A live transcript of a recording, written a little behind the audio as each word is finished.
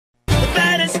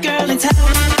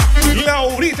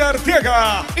Laurita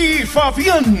Arteaga y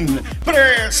Fabián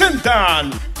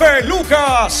presentan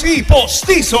Pelucas y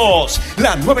Postizos,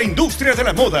 la nueva industria de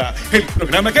la moda, el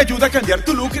programa que ayuda a cambiar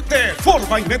tu look de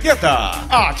forma inmediata.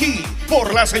 Aquí,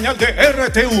 por la señal de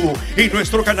RTU y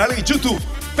nuestro canal en YouTube,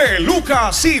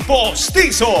 Pelucas y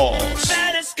Postizos.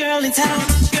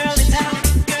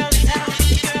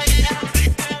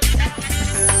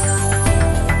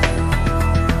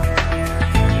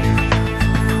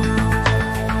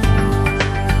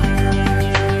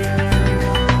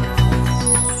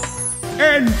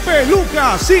 En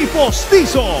Pelucas y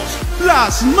Postizos,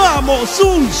 plasmamos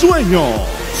un sueño.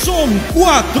 Son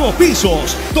 4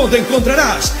 pisos donde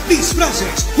encontrarás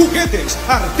disfraces, juguetes,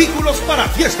 artículos para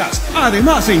fiestas.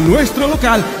 Además, en nuestro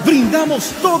local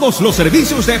brindamos todos los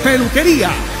servicios de peluquería.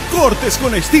 Cortes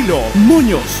con estilo,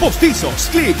 moños, postizos,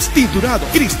 clips, tinturado,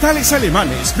 cristales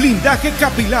alemanes, blindaje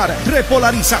capilar,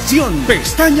 repolarización,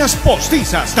 pestañas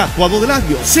postizas, tatuado de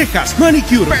labios, cejas,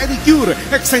 manicure, pedicure,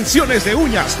 extensiones de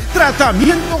uñas,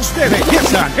 tratamientos de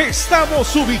belleza.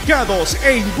 Estamos ubicados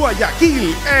en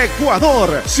Guayaquil,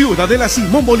 Ecuador, Ciudadela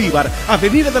Simón Bolívar,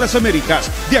 Avenida de las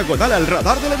Américas, diagonal al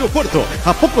radar del aeropuerto,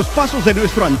 a pocos pasos de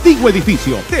nuestro antiguo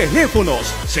edificio.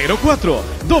 Teléfonos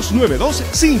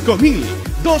 04-292-5000.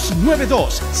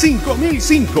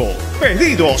 292-5005.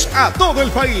 Pedidos a todo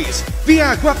el país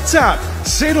vía WhatsApp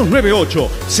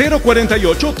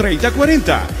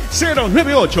 098-048-3040,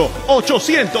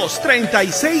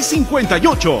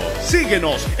 098-836-58.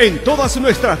 Síguenos en todas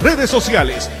nuestras redes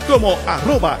sociales como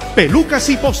 @pelucas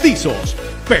y postizos.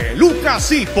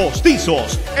 Pelucas y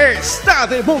Postizos está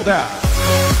de moda.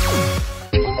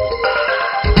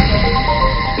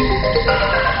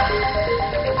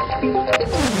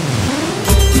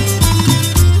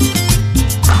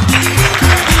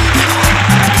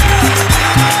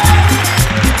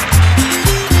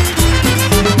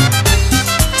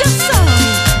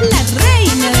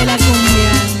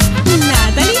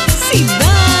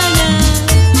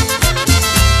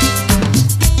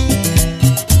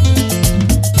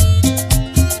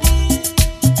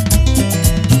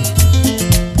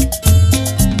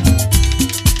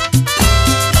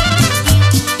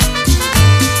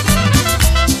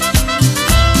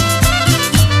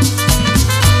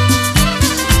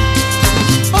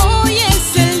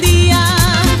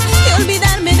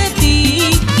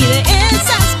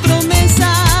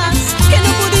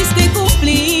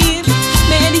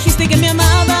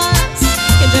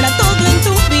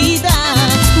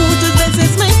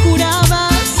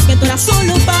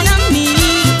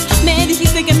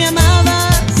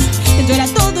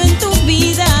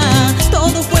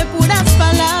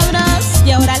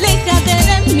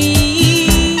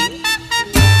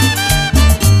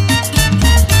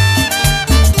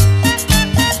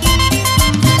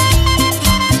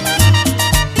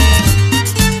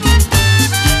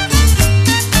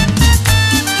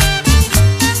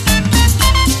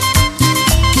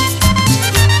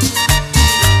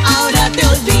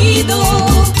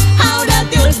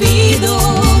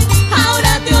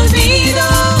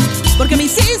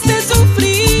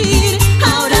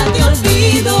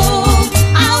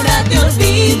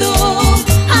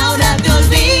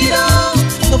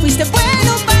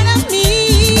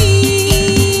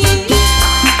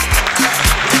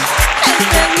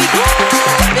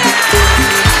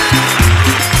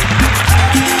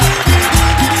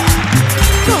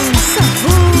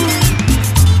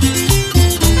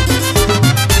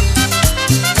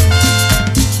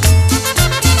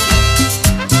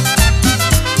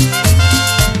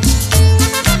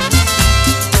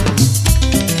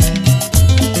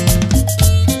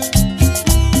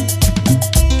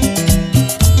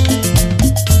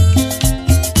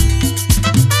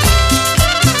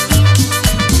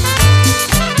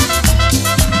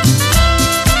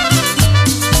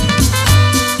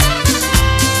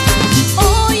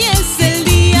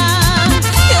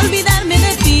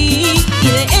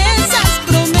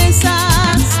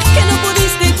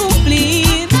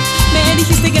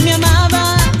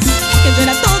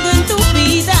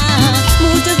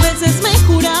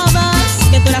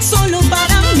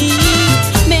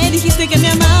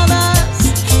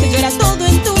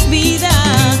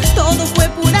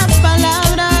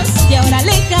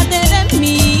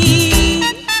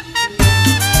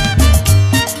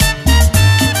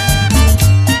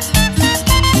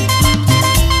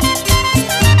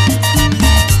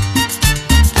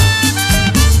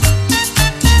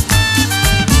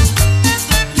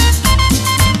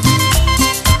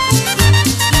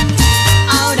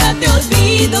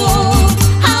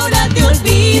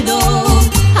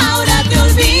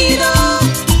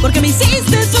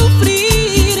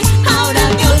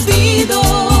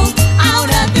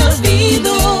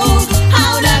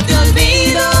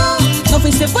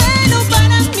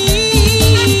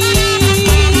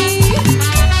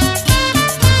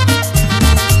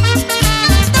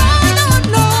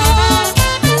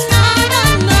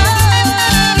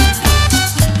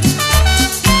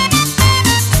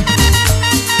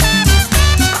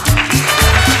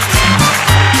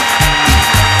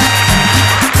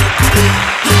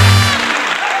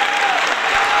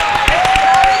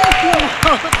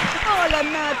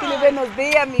 buenos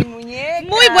días, mi muñeca.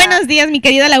 Muy buenos días, mi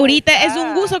querida Laurita. Es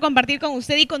un gusto compartir con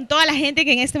usted y con toda la gente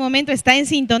que en este momento está en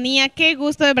sintonía. Qué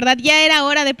gusto, de verdad. Ya era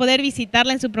hora de poder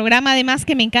visitarla en su programa. Además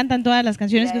que me encantan todas las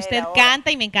canciones que usted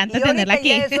canta y me encanta tenerla aquí.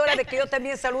 Ya es hora de que yo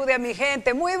también salude a mi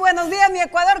gente. Muy buenos días, mi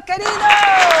Ecuador querido. ¿Cómo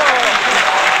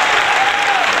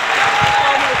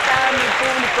está mi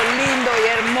público lindo y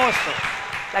hermoso?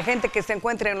 La gente que se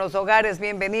encuentra en los hogares,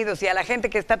 bienvenidos. Y a la gente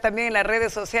que está también en las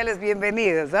redes sociales,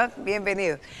 bienvenidos, ¿eh?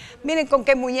 Bienvenidos. Miren con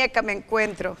qué muñeca me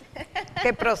encuentro.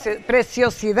 Qué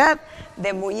preciosidad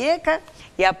de muñeca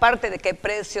y aparte de qué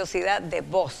preciosidad de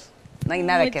voz. No hay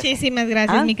nada que hacer. Muchísimas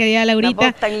gracias, mi querida Laurita.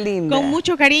 Una voz tan linda. Con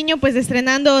mucho cariño, pues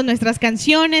estrenando nuestras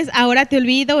canciones. Ahora te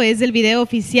olvido, es el video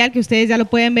oficial que ustedes ya lo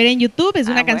pueden ver en YouTube. Es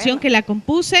una canción que la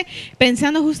compuse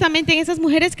pensando justamente en esas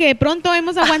mujeres que de pronto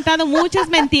hemos aguantado muchas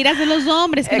mentiras de los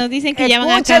hombres que nos dicen que ya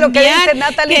van a cambiar, lo que dice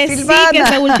Natalie Silvana. Sí, que es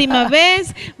la última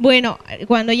vez. Bueno,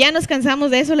 cuando ya nos cansamos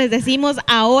de eso, les decimos,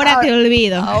 ahora te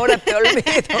olvido. Ahora te olvido.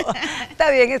 Está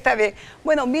bien, está bien.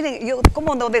 Bueno, miren, yo,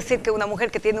 ¿cómo no decir que una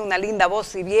mujer que tiene una linda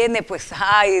voz y viene, pues,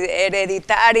 ay,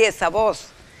 hereditaria esa voz?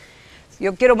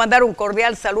 Yo quiero mandar un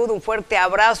cordial saludo, un fuerte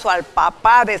abrazo al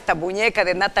papá de esta muñeca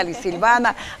de Natalie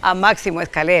Silvana, a Máximo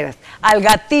Escaleras, al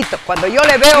gatito. Cuando yo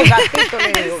le veo gatito,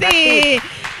 le digo gatito.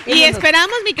 Y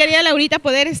esperamos, mi querida Laurita,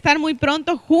 poder estar muy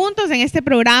pronto juntos en este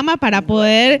programa para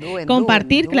poder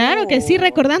compartir, claro que sí,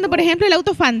 recordando, por ejemplo, el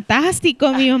auto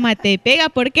fantástico, Mi Mamá Te Pega,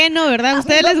 ¿por qué no, verdad? A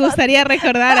ustedes les gustaría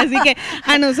recordar, así que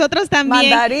a nosotros también.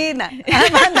 Mandarina.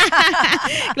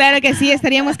 Claro que sí,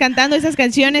 estaríamos cantando esas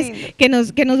canciones que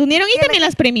nos unieron y también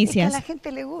las primicias. A la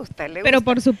gente le gusta, Pero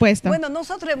por supuesto. Bueno,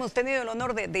 nosotros hemos tenido el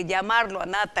honor de llamarlo a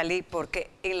Natalie porque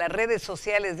en las redes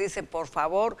sociales dicen, por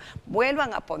favor,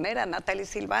 vuelvan a poner a Natalie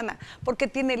Silvana, porque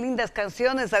tiene lindas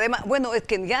canciones. Además, bueno, es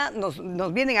que ya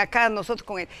nos vienen acá nosotros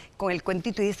con el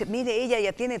cuentito y dice, mire, ella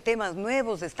ya tiene temas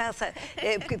nuevos,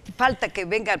 falta que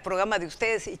venga al programa de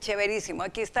ustedes y chéverísimo.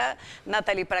 Aquí está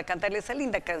Natalie para cantarle esa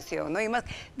linda canción, ¿no? Y más,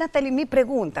 Natalie, mi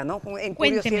pregunta, ¿no? En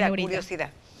curiosidad.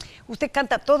 ¿Usted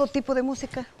canta todo tipo de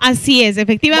música? Así es,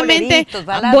 efectivamente.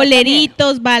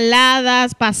 Boleritos,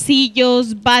 baladas,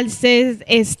 pasillos, valses,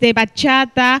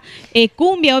 bachata,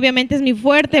 cumbia obviamente es mi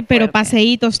fuerte, pero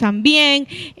paseitos también,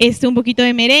 un poquito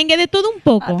de merengue, de todo un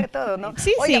poco. De todo, ¿no?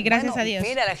 Sí, oiga, sí, gracias a Dios.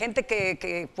 Mira, la gente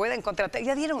que pueden contratar,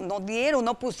 ya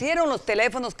no pusieron los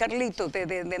teléfonos, Carlitos,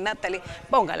 de Natalie.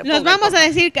 Póngale. Los vamos a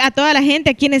decir a toda la gente,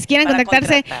 a quienes quieran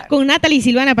contactarse con Natalie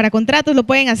Silvana para contratos, lo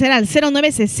pueden hacer al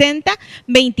 0960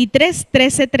 23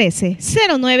 13 13,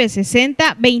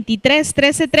 0960 23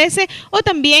 13 13, o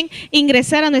también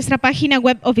ingresar a nuestra página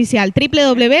web oficial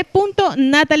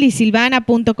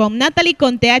www.nataliesilvana.com, Natalie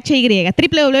con THY,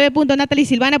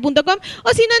 www.nataliesilvana.com, o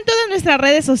si no en todas nuestras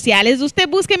redes sociales. Usted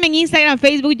búsqueme en Instagram,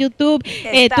 Facebook, YouTube,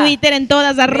 Twitter, en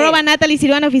todas, @Natalie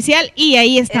Silvana Oficial, y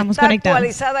ahí estamos conectados.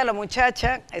 Está actualizada la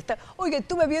muchacha. Oye,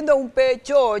 estuve viendo un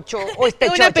pechocho.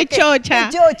 Una pechocha.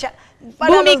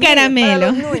 Bumi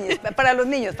Caramelo. Para los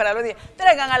niños.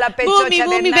 Traigan a la pechocha.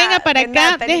 Bumi, venga para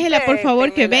acá, déjela por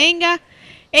favor que venga.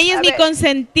 Ella es mi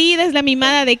consentida, es la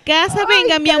mimada de casa.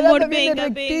 Venga, mi amor, venga.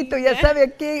 Ya sabe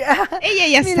aquí. Ella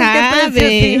ya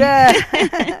sabe.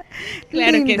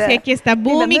 Claro que sí, aquí está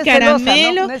Bumi,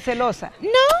 Caramelo. No es celosa. No.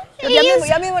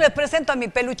 Ya mismo les presento a mi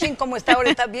peluchín, como está ahora,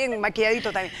 está bien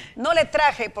maquilladito también. No le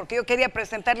traje porque yo quería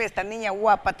presentarle a esta niña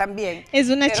guapa también. Es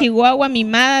una chihuahua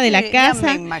mimada de la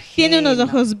casa. Tiene unos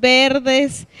ojos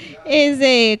verdes, es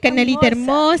de canelita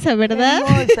hermosa, ¿verdad?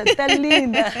 Hermosa, tan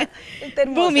linda.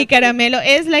 Bumi Caramelo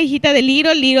es la hijita de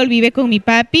Little vive con mi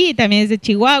papi y también es de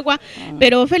Chihuahua,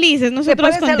 pero felices,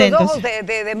 nosotros contentos. A los ojos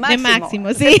de Máximo. De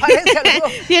Máximo, sí.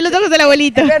 Sí, los ojos del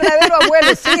abuelito. El verdadero abuelo,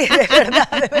 sí, de verdad.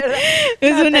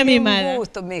 Es una mimada. Un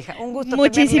gusto, mija, un gusto.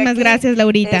 Muchísimas gracias,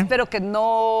 Laurita. Espero que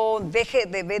no deje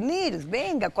de venir,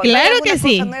 venga. Cuando claro haya que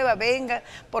cosa nueva, venga,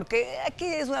 porque aquí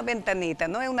es una ventanita,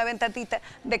 ¿no? Es una ventanita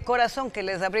de corazón que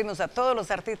les abrimos a todos los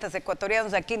artistas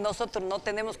ecuatorianos. Aquí nosotros no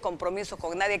tenemos compromiso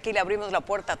con nadie, aquí le abrimos la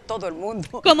puerta a todo el mundo.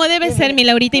 Como debe ser, mi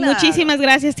Laurita, y muchísimas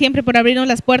gracias siempre por abrirnos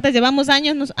las puertas. Llevamos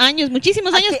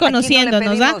muchísimos años conociéndonos,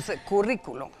 aquí no le pedimos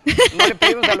currículum, no le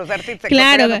pedimos a los artistas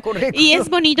currículum. Y es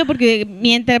bonito porque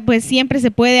mientras pues siempre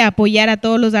se puede apoyar a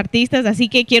todos los artistas, así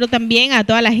que quiero también a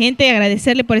toda la gente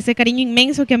agradecerle por ese cariño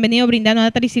inmenso que han venido brindando a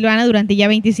Natalie Silvana durante ya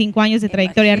 25 años de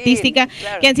trayectoria artística,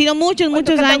 que han sido muchos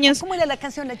años. ¿Cómo era la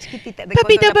canción, la chiquitita?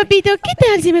 Papito, ¿qué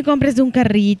tal si me compras un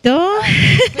carrito?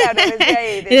 Claro, desde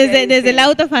ahí. Desde el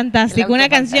auto fantástico, una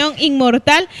canción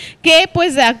inmortal que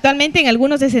pues actualmente en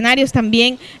algunos escenarios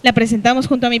también la presentamos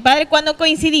junto a mi padre cuando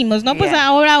coincidimos, ¿no? Pues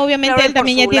ahora obviamente él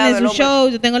también ya tiene sus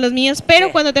shows, yo tengo los míos,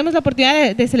 pero cuando tenemos la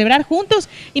oportunidad de celebrar juntos,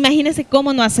 imagínense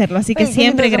cómo no hacerlo. Así que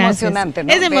siempre gracias. Emocionante,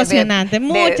 ¿no? Es emocionante,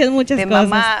 muchas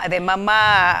cosas. De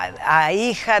mamá a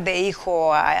hija, de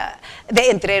hijo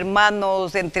entre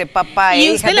hermanos, entre papá y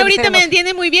e usted, hija. Laurita, me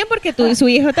entiende muy bien porque su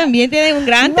hijo también tiene un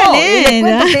gran Y talento. le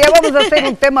cuento que ya vamos a hacer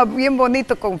un tema bien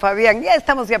bonito con Fabián. Ya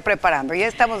estamos preparando, ya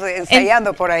estamos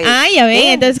ensayando por ahí. Ya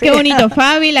ven, entonces qué bonito.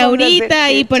 Fabi,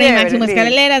 Laurita, y por ahí Máximo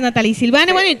Escaleras, Natalie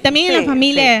Silvana. Bueno, y también en la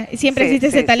familia siempre existe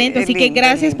ese talento, así que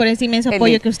gracias por ese inmenso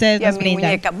apoyo que ustedes nos brindan.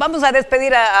 Muñeca. Vamos a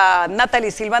despedir a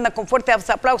Natalie Silvana con fuertes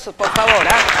aplausos, por favor.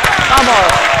 Vamos.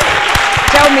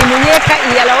 Chao, mi muñeca,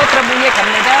 y a la otra muñeca.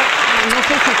 Me da, no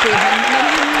sé si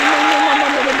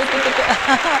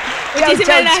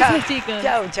Muchísimas gracias, chicos.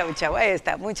 Chao. Ahí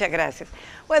está, muchas gracias.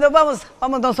 Bueno, vamos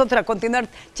nosotros a continuar.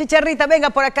 Chicharrita, venga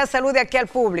por acá, salude aquí al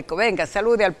público. Venga,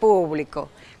 salude al público.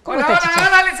 ¿Cómo está, Chicharrita?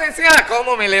 Hola, licenciada.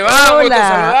 ¿Cómo me le va? Hola. Gusto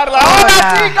saludarla.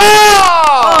 ¡Hola, chicos!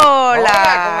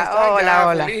 Hola. ¿Cómo están?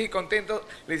 Hola. Feliz y contento.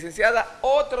 Licenciada,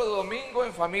 otro domingo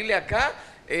en familia acá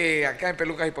en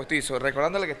Pelucas y Postizos.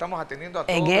 Recordándole que estamos atendiendo a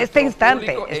todos. En este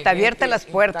instante, está abierta las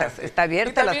puertas. Está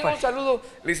abierta las puertas. Un saludo,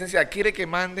 licenciada. ¿Quiere que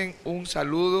manden un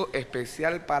saludo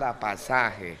especial para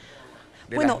Pasaje?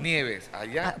 De las Nieves,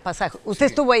 allá. Pasaje. ¿Usted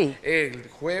estuvo ahí? El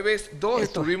jueves 2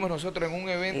 estuvimos nosotros en un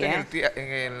evento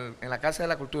en la Casa de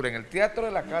la Cultura, en el Teatro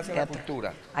de la Casa de la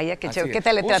Cultura. Allá, qué chévere. ¿Qué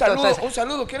tal le trató? Un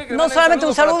saludo. ¿Quiere que no solamente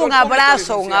un saludo, un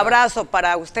abrazo público,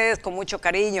 para ustedes con mucho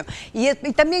cariño. Y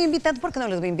también invitan, ¿por qué no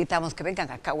los invitamos que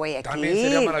vengan acá a Guayaquil? También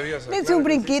sería maravilloso. Dense un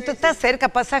brinquito, está cerca,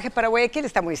 Pasaje para Guayaquil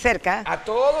está muy cerca. A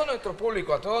todo nuestro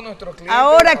público, a todos nuestros clientes.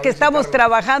 Ahora que estamos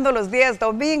trabajando los días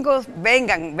domingos,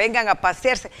 vengan a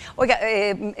pasearse. Oiga,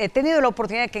 he tenido la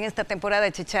oportunidad que en esta temporada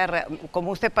de Chicharra,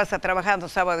 como usted pasa trabajando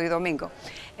sábado y domingo,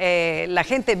 la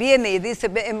gente viene y dice,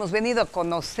 hemos venido a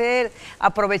conocer,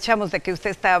 aprovechamos de que usted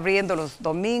está abriendo los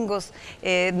domingos,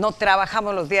 no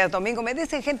trabajamos los días domingos. Me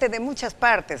dicen gente de muchas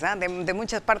partes, de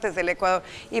muchas partes del Ecuador,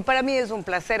 y para mí es un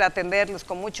placer atenderlos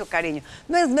con mucho cariño.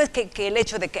 No es que el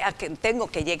hecho de que tengo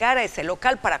que llegar a ese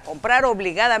local para comprar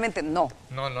obligadamente, no.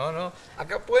 No.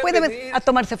 Acá pueden venir a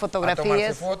tomarse fotografías. A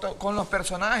tomarse fotos con los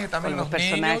personajes, también los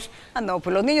niños. No,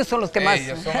 pues los niños son los que más...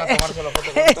 Ellos son a tomarse las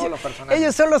fotos con todos los personajes.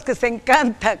 Ellos son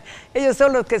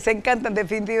los que se encantan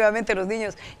definitivamente, los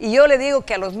niños. Y yo le digo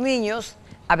que a los niños,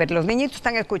 a ver, los niñitos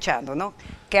están escuchando, ¿no?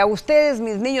 Que a ustedes,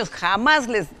 mis niños, jamás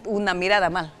les una mirada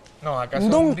mal. No, acá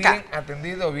son bien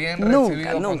atendidos, bien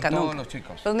recibidos con todos los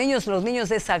chicos. Los niños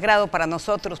es sagrado para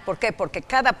nosotros. ¿Por qué? Porque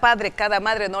cada padre, cada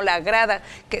madre no le agrada.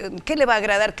 ¿Qué le va a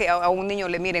agradar que a un niño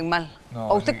le miren mal?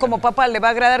 ¿A usted como papá le va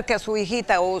a agradar que a su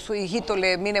hijita o su hijito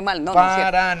le mire mal? No,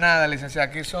 para nada, licenciada.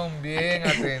 Aquí son bien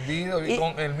atendidos y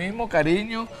con el mismo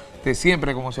cariño de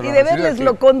siempre, como se lo recibe. Y de verles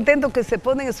lo contento que se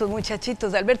ponen esos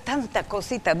muchachitos al ver tanta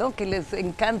cosita, ¿no? Que les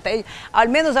encanta. Al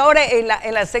menos ahora en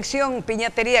la sección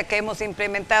piñatería que hemos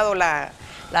implementado la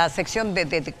sección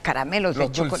de caramelos,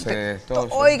 los de chocolate.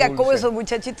 Oiga, cómo esos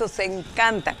muchachitos se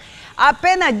encantan.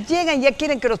 Apenas llegan ya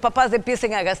quieren que los papás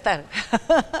empiecen a gastar.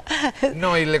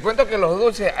 No, y le cuento que los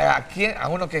dulces, a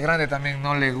uno que es grande también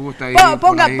no le gusta ir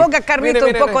Ponga, Carlito,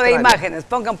 un poco de imágenes.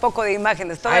 Ponga un poco de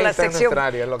imágenes. Toda la sección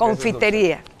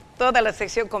confitería. Toda la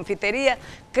sección confitería,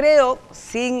 creo,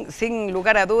 sin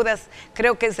lugar a dudas,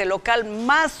 creo que es el local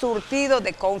más surtido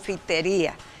de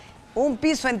confitería. Un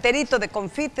piso enterito de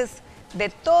confites de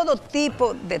todo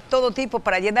tipo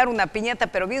para llenar una piñata,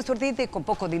 pero bien surtida y con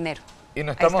poco dinero. Y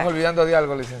nos estamos olvidando de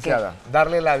algo, licenciada. ¿Qué?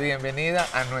 Darle la bienvenida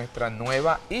a nuestra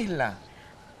nueva isla.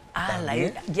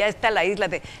 Ya está la isla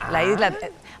de...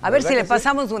 A ver si le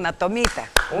pasamos una tomita.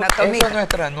 Esa es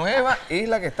nuestra nueva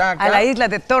isla que está acá. A la isla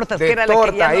de tortas, que era la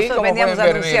que ya nosotros veníamos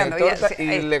anunciando.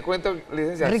 Y le cuento,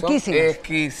 licenciada, riquísimas. Son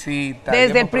exquisitas.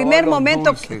 Desde el primer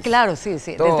momento, claro, sí.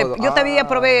 Yo todavía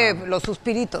probé los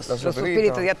suspiritos. Los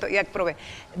suspiritos, ya probé.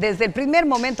 Desde el primer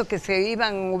momento que se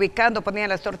iban ubicando, ponían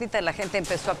las tortitas, la gente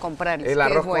empezó a comprarles. El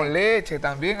arroz con leche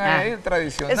también, ahí,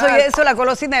 tradicional. Eso la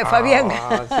golosina de Fabián.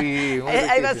 Sí,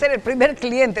 ahí va a ser el primer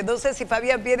cliente. No sé si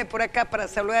Fabián viene por acá para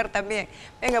saludar también.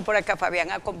 Venga por acá, Fabián,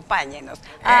 acompáñenos.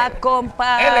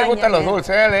 Él le gustan los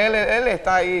dulces, él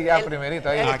está ahí ya primerito.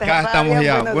 Ahí. Acá estamos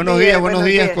ya. Buenos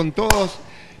días con todos.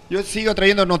 Yo sigo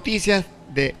trayendo noticias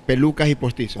de pelucas y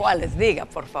postizos. ¿Cuáles? Diga,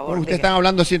 por favor. Bueno, ustedes están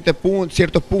hablando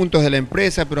ciertos puntos de la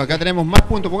empresa, pero acá tenemos más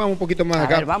puntos. Pongamos un poquito más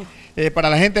acá. Ver, vamos. Para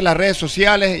la gente en las redes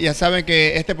sociales, ya saben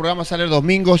que este programa sale los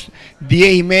domingos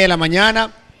 10:30 de la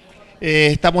mañana.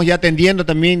 Estamos ya atendiendo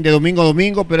también de domingo a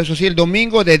domingo, pero eso sí, el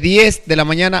domingo de 10 de la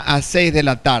mañana a 6 de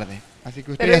la tarde. Así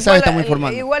que usted ya sabe, estamos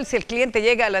informando. Igual si el cliente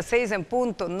llega a las 6 en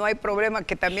punto, no hay problema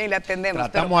que también le atendemos.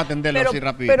 Tratamos de atenderlo así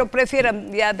rápido. Pero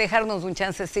prefieran ya dejarnos un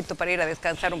chancecito para ir a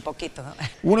descansar un poquito, ¿no?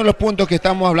 Uno de los puntos que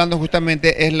estamos hablando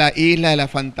justamente es la isla de la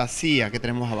fantasía que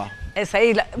tenemos abajo. Esa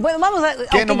isla. Bueno, vamos a...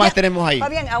 ¿Qué nomás tenemos ahí?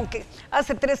 Fabián, aunque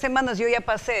hace 3 semanas yo ya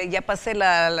pasé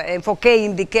enfoqué,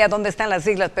 indiqué a dónde están las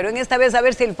islas, pero en esta vez a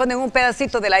ver si le ponen un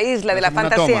pedacito de la isla, de la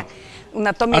fantasía.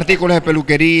 Una toma. Artículos de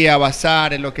peluquería,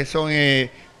 bazares, lo que son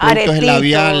productos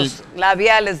aretitos,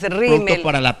 labiales de rímel. Productos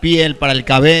para la piel, para el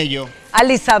cabello.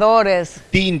 Alisadores.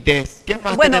 Tintes. ¿Qué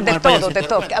más bueno, tenemos? de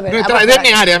todo. A ver, de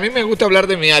mi área, a mí me gusta hablar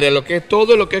de mi área, lo que es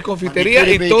todo lo que es confitería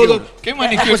y todo. ¿Qué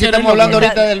manicure? Si estamos hablando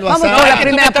ahorita del bazar. Vamos con la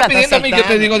primera plata. Pidiendo a mí que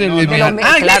te digo de mi área.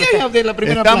 De la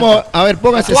primera plata. A ver,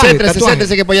 póngase,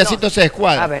 céntrese que payasito se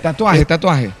escuadra.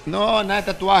 Tatuaje. No, nada de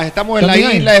tatuaje. Estamos en la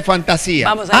isla de fantasía.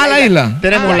 Vamos a la isla.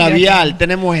 Tenemos labial,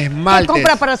 tenemos esmalte. ¿Qué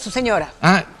compra para su señora?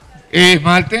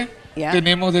 Esmalte. Ya.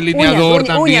 Tenemos delineador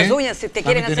también. Uñas, si te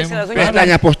quieren hacerse las uñas.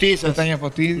 Pestañas postizas.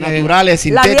 Naturales,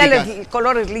 sintéticas. Labiales,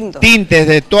 colores lindos. Tintes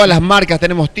de todas las marcas,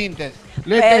 tenemos tintes.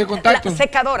 Lentes de contacto.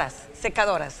 Secadoras.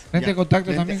 Lentes de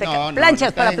contacto también.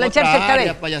 Planchas para plancharse el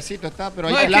cabello. Payasito está, pero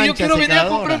hay planchas, planchas, yo quiero venir a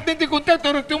comprar lente de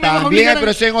contacto. También,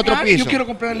 pero eso en otro piso. Yo quiero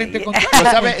comprar lente de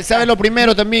contacto. ¿Sabe lo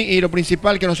primero también y lo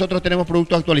principal? Que nosotros tenemos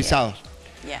productos actualizados.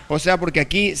 O sea, porque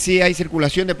aquí sí hay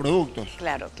circulación de productos.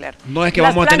 Claro. No es que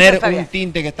vamos a tener un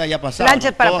tinte que está ya pasado.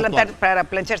 Planchas para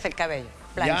plancharse el cabello.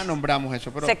 Ya nombramos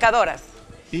eso. Pero secadoras.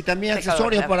 Y también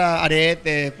accesorios para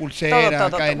aretes,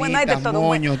 pulseras, cadenitas,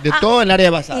 moños, de todo en el área de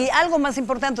bazar. Y algo más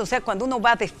importante, o sea, cuando uno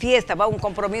va de fiesta, va a un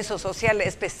compromiso social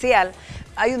especial,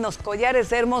 hay unos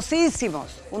collares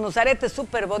hermosísimos, unos aretes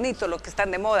súper bonitos, los que están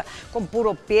de moda, con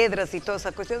puro piedras y toda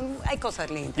esa cuestión. Hay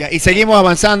cosas lindas. Y seguimos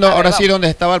avanzando. Ahora sí, donde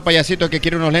estaba el payasito que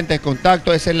quiere unos lentes de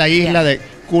contacto, esa es la isla de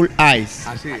Cool Eyes.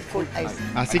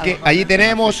 Así que allí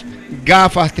tenemos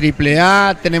gafas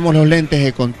AAA, tenemos los lentes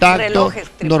de contacto,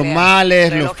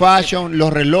 normales, los fashion,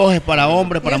 los relojes para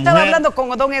hombres, para mujeres. Yo estaba hablando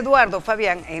con don Eduardo,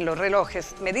 Fabián, en los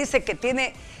relojes. Me dice que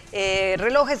tiene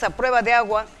relojes a prueba de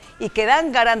agua y que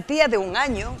dan garantía de un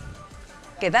año.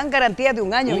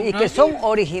 Y que son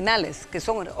originales,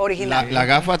 La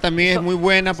gafa también es muy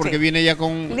buena porque viene ya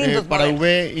con para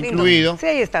UV incluido. Sí,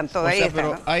 ahí están todos,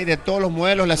 pero hay de todos los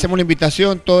modelos, le hacemos la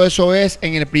invitación, todo eso es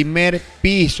en el primer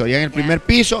piso, ya en el primer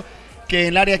piso, que en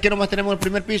el área que nomás tenemos el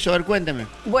primer piso, a ver, cuénteme.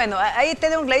 Bueno, ahí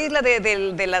tenemos la isla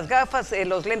de las gafas,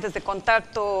 los lentes de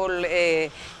contacto,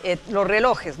 los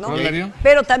relojes, ¿no?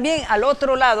 Pero también al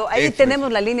otro lado, ahí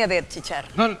tenemos la línea de chicharra.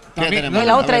 En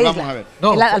la otra isla. Vamos a ver.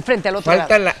 Al frente, al otro lado.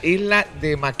 Falta la isla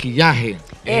de maquillaje.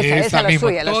 Esa la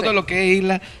suya. Todo lo que es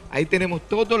isla, ahí tenemos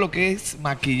todo lo que es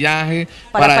maquillaje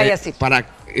para payasito.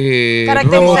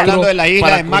 Estamos hablando de la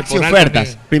isla de Maxi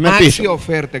Ofertas, primer piso. Maxi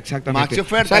Oferta, exactamente. Maxi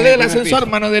Oferta. Sale del ascensor,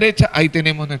 mano derecha, ahí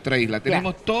tenemos nuestra isla.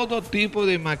 Tenemos todo tipo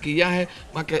de maquillaje,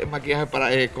 maquillaje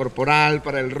para corporal,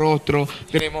 para el rostro,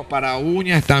 tenemos para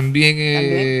uñas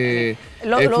también.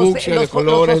 Fucsia, de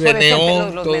colores, de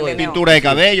neón, pintura de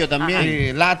cabello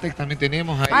también. Látex también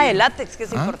tenemos ahí. El látex, que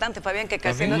es importante, Fabián, que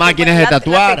casi no. Máquinas de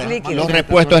tatuar, los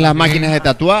repuestos de las máquinas de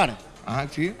tatuar.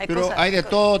 Sí. Pero hay de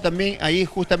todo también ahí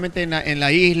justamente en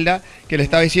la isla que le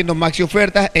estaba diciendo Maxi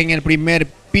Ofertas en el primer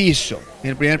piso.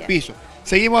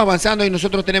 Seguimos avanzando y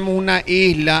nosotros tenemos una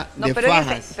isla de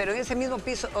fajas. Pero en ese mismo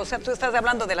piso, o sea, tú estás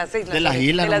hablando de las islas. De las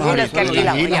islas. De las islas que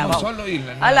alquilamos.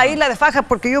 A la isla de fajas,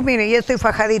 porque yo, mire, ya estoy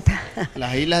fajadita.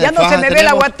 Las islas de fajas. Ya no se me ve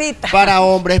la guatita. Para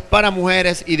hombres, para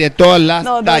mujeres y de todas las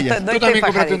tallas. Tú también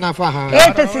compraste una faja.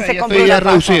 Sí se compró una faja.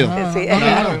 Reducido.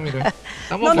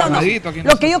 No.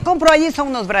 Lo que yo compro allí son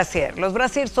unos brasier. Los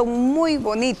brasier son muy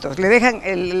bonitos. Le dejan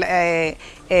el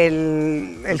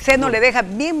seno, le deja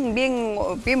bien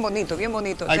bonito.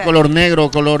 Hay color negro,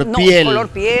 color piel. Color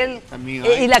piel.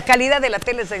 Y la calidad de la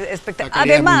tela es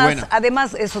espectacular.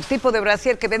 Además, esos tipos de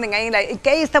brasier que venden ahí, que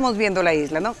ahí estamos viendo la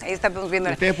isla, ¿no? Ahí estamos viendo.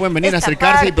 Ustedes pueden venir a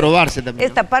acercarse y probarse también.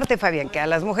 Esta parte, Fabián, que a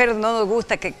las mujeres no nos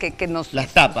gusta que nos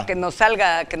las tapas, que nos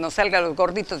salga los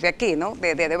gorditos de aquí, ¿no?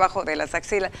 De debajo de las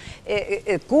axilas.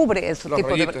 Cubre esos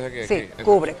tipos de... Sí,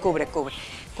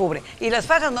 cubre. Y las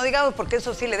fajas no digamos porque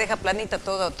eso sí le deja planita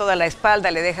toda la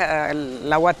espalda, le deja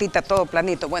la guatita todo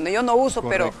planito. Bueno, yo no uso,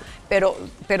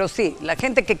 pero sí, la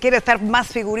gente que quiere estar más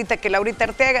figurita que Laurita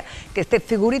Arteaga, que esté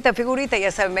figurita,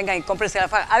 ya saben, vengan y cómprense la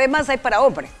faja. Además hay para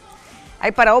hombre.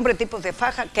 Hay para hombre tipos de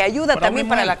faja que ayuda también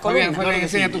para la columna.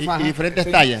 Enseña tu faja. Y diferentes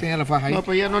tallas. Enseña la faja ahí. No,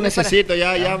 pues ya no necesito,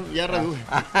 ya reduje.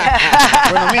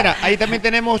 Bueno, mira, ahí también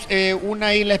tenemos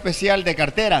una isla especial de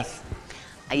carteras,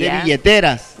 de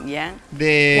billeteras,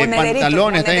 de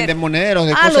pantalones, también de monederos,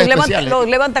 de cosas especiales. Los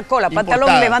levanta cola,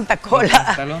 pantalón levanta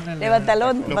cola.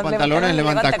 Los pantalones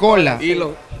levanta cola.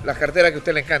 La cartera que a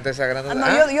usted le encanta, esa grandota.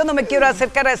 No, yo no me quiero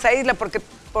acercar a esa isla porque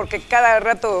cada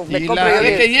rato me compro.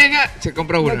 El que llega, se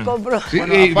compra una. Me compro. Sí,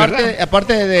 bueno,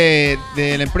 aparte de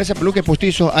la empresa Peluca y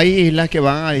Postizos, hay islas que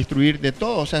van a distribuir de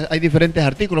todo. O sea, hay diferentes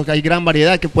artículos, que hay gran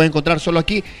variedad que pueden encontrar solo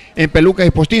aquí en Pelucas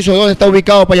y Postizos. ¿Dónde está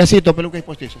ubicado, payasito, Pelucas y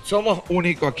Postizos? Somos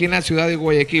únicos aquí en la ciudad de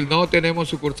Guayaquil. No tenemos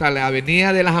sucursales.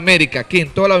 Avenida de las Américas, aquí en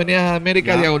toda la Avenida de las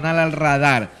Américas, diagonal al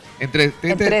radar. Entre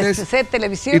C,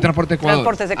 televisión y Transportes Ecuador.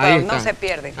 Transportes Ecuador, no se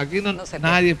pierden. Aquí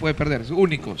nadie puede perder,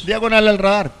 únicos. Diagonal al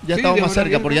radar, ya estamos más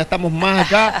cerca, porque ya estamos más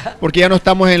acá, porque ya no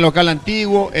estamos en local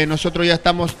antiguo, nosotros ya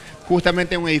estamos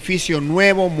justamente en un edificio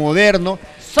nuevo, moderno,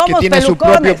 que tiene su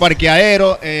propio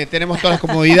parqueadero, tenemos todas las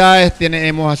comodidades,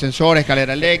 tenemos ascensores,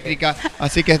 escalera eléctrica,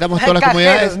 así que estamos todas las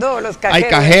comodidades. Hay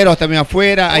cajeros también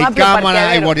afuera, hay cámaras,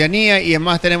 hay guardianía y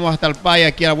además tenemos hasta el PAI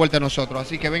aquí a la vuelta de nosotros.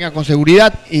 Así que venga con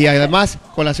seguridad y además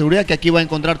con la seguridad que aquí va a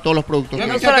encontrar todos los productos.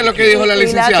 No fíjate lo que dijo la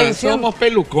licenciada, somos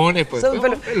pelucones, pues.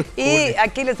 Y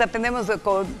aquí les atendemos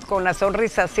con la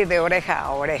sonrisa así de oreja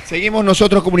a oreja. Seguimos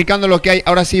nosotros comunicando lo que hay,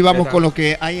 ahora sí vamos con lo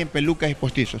que hay en Pelucas y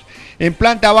Postizos. En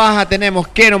planta baja tenemos,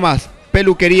 ¿qué nomás?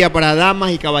 Peluquería para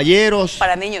damas y caballeros.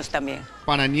 Para niños también.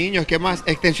 Para niños, ¿qué más?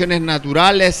 Extensiones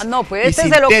naturales. No, pues este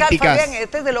es el local, Fabián,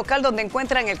 este es el local donde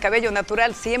encuentran el cabello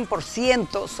natural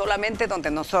 100%, solamente donde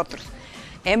nosotros.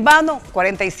 En vano,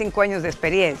 45 años de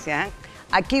experiencia.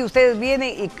 Aquí ustedes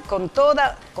vienen y con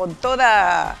toda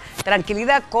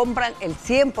tranquilidad compran el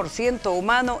 100%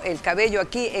 humano, el cabello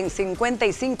aquí en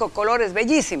 55 colores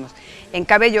bellísimos, en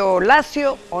cabello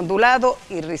lacio, ondulado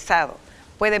y rizado.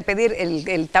 Pueden pedir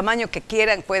el tamaño que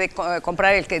quieran, pueden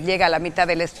comprar el que llega a la mitad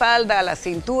de la espalda, a la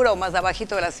cintura o más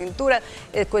abajito de la cintura.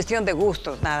 Es cuestión de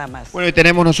gustos nada más. Bueno, y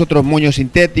tenemos nosotros moños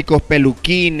sintéticos,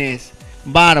 peluquines,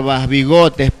 barbas,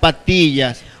 bigotes,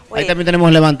 patillas. Oye, ahí también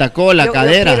tenemos levantacola,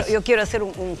 caderas. Yo quiero hacer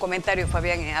un comentario,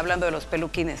 Fabián, hablando de los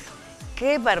peluquines.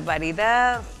 Qué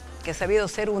barbaridad que ha sabido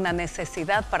ser una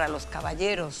necesidad para los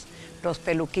caballeros, los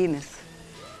peluquines.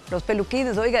 Los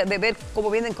peluquines, oiga, de ver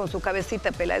cómo vienen con su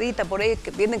cabecita peladita por ahí,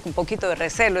 que vienen con un poquito de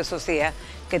recelo, eso sí,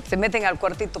 que se meten al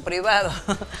cuartito privado.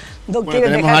 No bueno,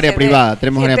 tenemos área privada,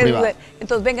 tenemos área privada.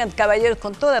 Entonces vengan caballeros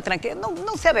con toda tranquilidad,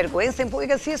 no se avergüencen,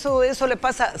 oiga, si eso le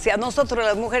pasa, si a nosotros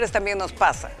las mujeres también nos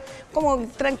pasa. Como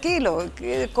tranquilo,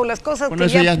 con las cosas bueno,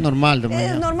 que eso ya es normal.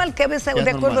 Es normal que a veces,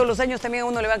 de acuerdo a los años, también a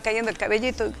uno le van cayendo el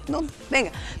cabellito. No,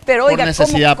 venga. Pero oiga, por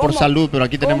necesidad, por salud, pero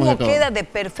aquí tenemos de todo. ¿Cómo queda de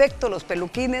perfecto los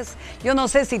peluquines? Yo no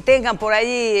sé si tengan por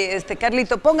ahí,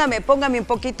 Carlito, póngame un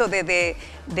poquito de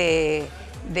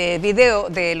video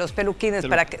de los peluquines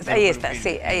para que ahí está,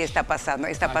 sí, ahí está pasando,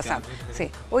 sí.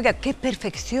 Oiga, qué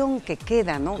perfección que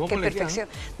queda, ¿no? Qué perfección.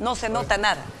 No se nota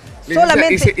nada.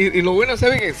 Solamente y lo bueno,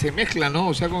 ¿sabe? Que se mezcla, ¿no?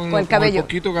 O sea, con el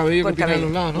poquito cabello que tiene a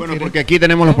los lados, ¿no? Bueno, porque aquí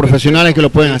tenemos los profesionales que lo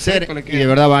pueden hacer y de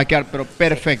verdad va a quedar pero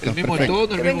perfecto. El mismo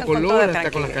tono, el mismo color,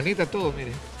 hasta con las canitas, todo,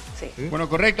 mire. Sí. Bueno,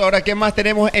 correcto. Ahora, ¿qué más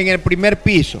tenemos en el primer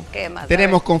piso? ¿Qué más?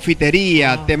 Tenemos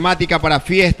confitería, temática para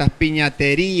fiestas,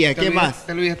 piñatería, ¿qué más?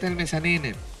 Te lo dije, el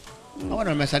mezanine. No,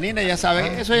 bueno, el mezanine ya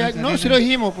sabes, eso ya, no, si lo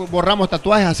dijimos, pues, borramos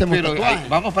tatuajes, hacemos tatuajes.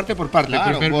 Vamos parte por parte.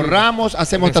 Claro, borramos,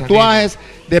 hacemos tatuajes,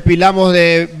 depilamos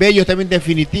de vellos también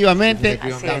definitivamente.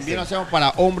 También lo hacemos para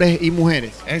hombres y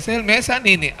mujeres. Ese es el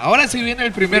mezanine. Ahora sí viene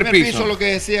el primer piso. Lo que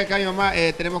decía acá mi mamá,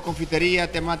 tenemos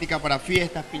confitería, temática para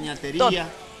fiestas, piñatería.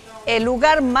 El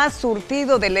lugar más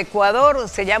surtido del Ecuador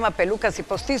se llama Pelucas y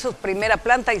Postizos, primera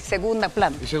planta y segunda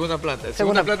planta. Y segunda planta.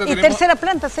 Y tercera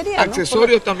planta sería,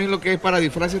 accesorios, ¿no? también lo que es para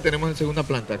disfraces tenemos en segunda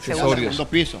planta, accesorios. Segundo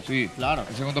piso. Sí, claro.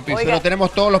 El segundo piso. Pero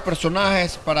tenemos todos los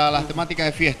personajes para las temáticas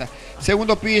de fiesta.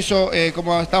 Segundo piso,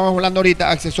 como estábamos hablando ahorita,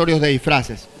 accesorios de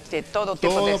disfraces. Sí, todo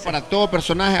tipo de para todo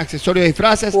personaje, accesorios de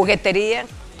disfraces. Juguetería.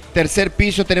 Tercer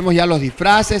piso tenemos ya los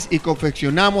disfraces y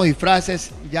confeccionamos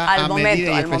disfraces ya a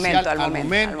medida y especial al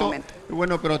momento.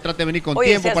 Bueno, pero trate de venir con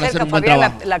tiempo para hacer un buen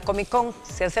trabajo. La Comic Con,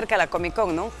 se acerca la Comic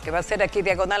Con, ¿no? Que va a ser aquí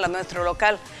diagonal a nuestro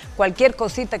local. Cualquier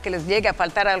cosita que les llegue a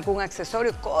faltar algún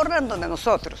accesorio, corran donde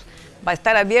nosotros. Va a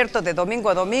estar abierto de domingo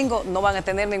a domingo, no van a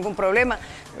tener ningún problema.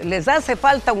 Les hace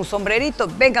falta un sombrerito,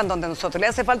 vengan donde nosotros.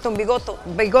 Les hace falta un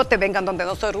bigote, vengan donde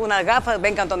nosotros. Unas gafas,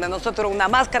 vengan donde nosotros. Una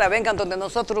máscara, vengan donde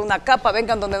nosotros. Una capa,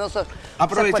 vengan donde nosotros.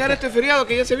 Aprovechar este feriado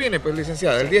que ya se viene, pues,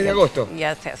 licenciada, el 10 de agosto.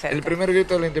 Ya se acerca. El primer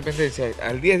grito de la independencia,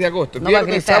 al 10 de agosto. No va a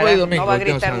gritar, sábado y domingo. no va a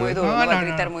gritar muy duro, no va a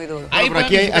gritar muy duro.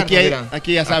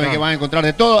 Aquí ya saben que van a encontrar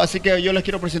de todo, así que yo les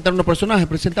quiero presentar unos personajes.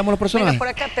 Presentamos los personajes. Venga, por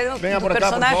acá tenemos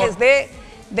personajes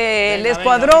del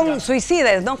Escuadrón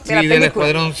Suicidas, ¿no? De la película. Del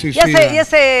Escuadrón Suicida. Ya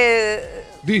se...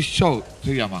 This Show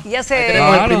se llama. Ya se...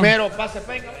 Tenemos el primero, pase,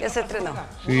 venga. Ya se estrenó.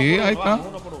 Sí, ahí está.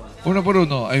 Uno por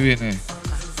uno, ahí viene.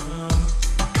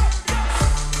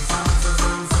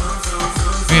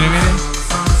 Mire.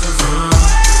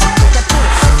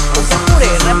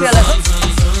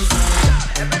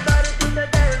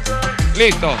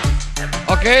 Listo.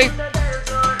 Ok.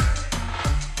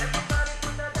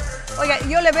 Oiga,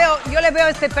 yo le veo a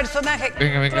este personaje.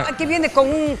 Venga. Aquí viene con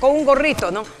un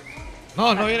gorrito, ¿no?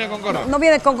 No, no viene con gorro. No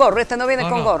viene con gorro, este no viene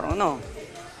con gorro, no.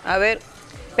 A ver,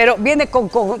 pero viene con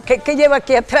 ¿qué lleva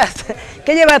aquí atrás?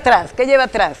 ¿Qué lleva atrás?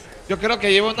 Yo creo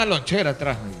que lleva una lonchera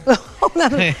atrás.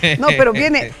 No, pero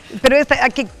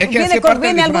aquí es que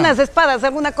viene algunas espadas,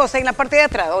 alguna cosa en la parte de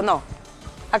atrás, ¿o no?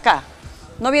 Acá,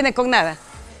 no viene con nada.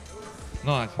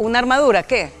 No. ¿Una armadura?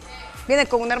 ¿Qué? Viene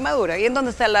con una armadura. ¿Y en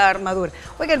dónde está la armadura?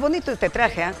 Oiga, el bonito este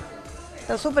traje, ¿ah?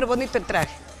 Está súper bonito el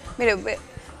traje. Mire,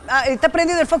 está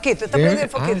prendido el foquito, está prendido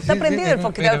el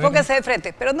foquito. Póngase de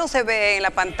frente, pero no se ve en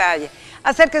la pantalla.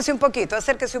 Acérquese un poquito.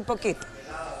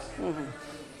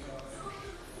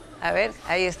 A ver,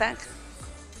 ahí está.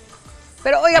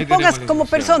 Pero oiga, póngase como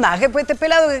personaje, pues este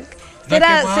pelado.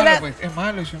 ¿Será? Pues, es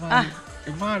malo,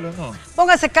 es malo, no.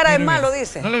 Póngase cara de malo,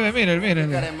 dice. No le ve, mire.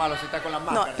 Cara de malo, si está con la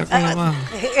máscara. Está con la mano.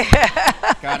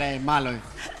 Cara de malo.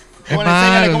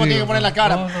 Enséñale cómo tiene que poner la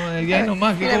cara. No, ya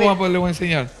nomás, ¿cómo le voy a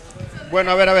enseñar? Bueno,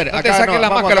 a ver. No acá saque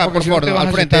la máscara porque por favor,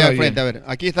 al frente, a ver.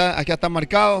 Aquí está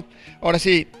marcado. Ahora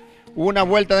sí, una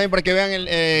vuelta también para que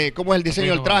vean cómo es el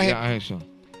diseño del traje. Eso.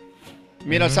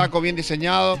 Mira el saco bien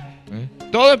diseñado.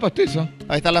 Todo es postizo.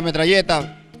 Ahí está la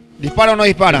metralleta. ¿Dispara o no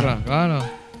dispara? Claro.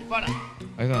 Dispara.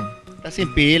 Ahí está. Está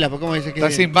sin pila, pues ¿cómo dice que? Está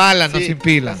sin balas, no sin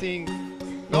pila.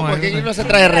 No, porque no se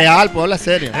trae real, pues habla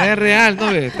serio. Es real,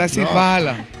 ¿no ves? Está sin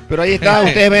balas. Pero ahí está,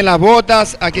 ustedes ven las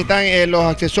botas, aquí están los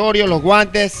accesorios, los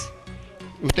guantes.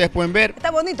 Ustedes pueden ver. Está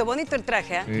bonito el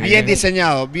traje, ¿eh? Bien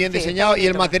diseñado y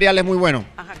el material es muy bueno.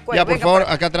 Ajá, ya, por favor,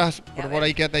 acá atrás, por favor,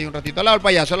 ahí quédate ahí un ratito. Al lado del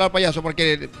payaso,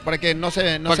 para que no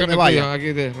se me vaya.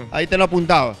 Ahí te lo he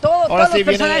apuntado. Todos los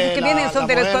personajes que vienen son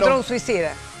del Escuadrón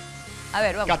Suicida. A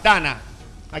ver, vamos. Katana.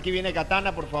 Aquí viene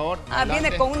Katana, por favor. Adelante.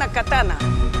 Viene con una katana.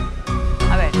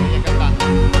 A ver.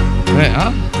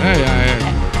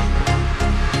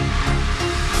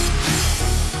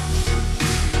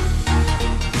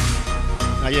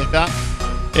 Ahí está.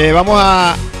 Vamos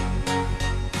a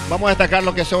destacar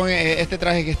lo que son este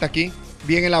traje que está aquí.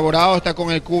 Bien elaborado, está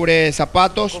con el cubre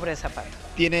zapatos.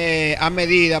 Tiene a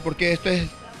medida, porque esto es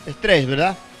 3,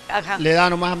 ¿verdad? Ajá. Le da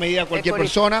nomás a medida a cualquier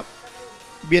persona.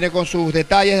 Viene con sus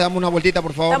detalles. Damos una vueltita,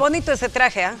 por favor. Está bonito ese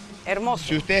traje, ¿eh? Hermoso.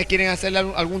 Si ustedes quieren hacerle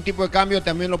algún tipo de cambio,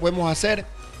 también lo podemos hacer.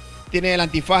 Tiene el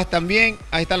antifaz también.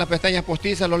 Ahí están las pestañas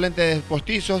postizas, los lentes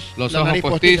postizos. Los ojos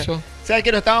postizos. ¿Sabes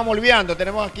que lo estábamos olvidando?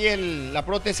 Tenemos aquí la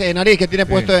prótesis de nariz que tiene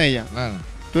puesto ella. Claro.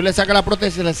 Tú le sacas la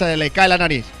prótesis y le cae la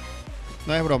nariz.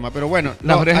 No es broma, pero bueno.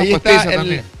 Ahí está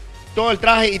todo el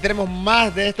traje y tenemos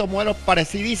más de estos modelos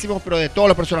parecidísimos, pero de todos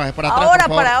los personajes.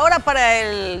 Ahora para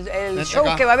el show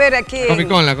acá que va a haber aquí.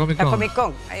 La Comic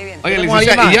Con. Ahí viene. Oye,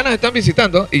 y ya nos están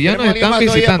visitando.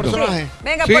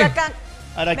 Venga por acá.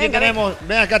 Ahora aquí tenemos,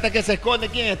 ven acá hasta que se esconde.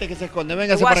 ¿Quién es este que se esconde?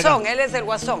 Venga, el Guasón, él es el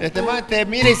Guasón. Este man te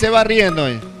mira y se va riendo.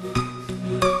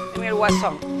 Mira el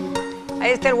Guasón.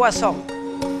 Ahí está el Guasón.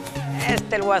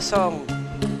 El Guasón.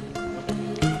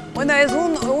 Bueno, es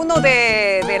uno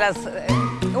de las...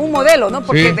 un modelo, ¿no?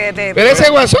 Porque pero ese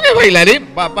Guasón es bailarín.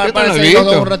 Para los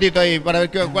dos un ratito ahí, para ver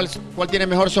cuál tiene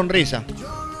mejor sonrisa.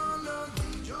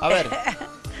 A ver,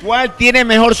 ¿cuál tiene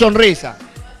mejor sonrisa?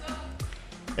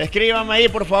 Escríbame ahí,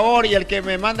 por favor, y el que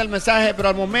me manda el mensaje, pero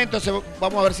al momento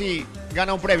vamos a ver si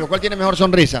gana un premio. ¿Cuál tiene mejor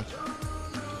sonrisa?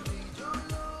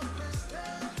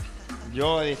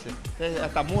 Yo, dice. Ustedes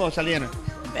hasta mudos salieron.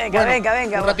 Venga.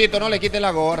 Un ratito, no le quiten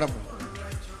la gorra.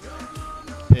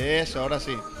 Pues. Eso, ahora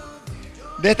sí.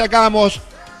 Destacamos,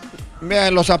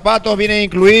 vean, los zapatos vienen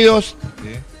incluidos.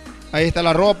 Sí. Ahí está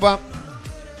la ropa.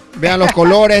 Vean los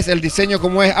colores, el diseño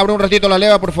como es. Abre un ratito la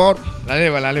leva, por favor. La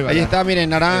leva. Ahí está, miren,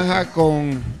 naranja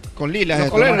con lilas. Los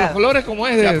colores como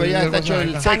es. Ya está hecho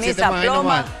el sexy tema ahí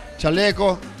nomás.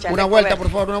 Chaleco. Una vuelta, por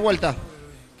favor, una vuelta.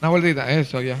 Una vueltita,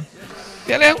 eso ya.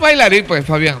 Ya le es un bailarín, pues,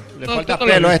 Fabián. Le falta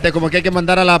pelo como que hay que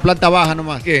mandar a la planta baja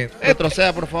nomás. ¿Qué?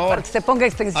 Retroceda, por favor. Para que se ponga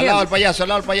extensión. Al lado del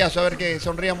payaso, a ver que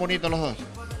sonrían bonitos los dos.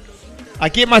 ¿A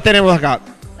quién más tenemos acá?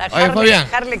 Oye, Fabián.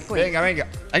 Venga.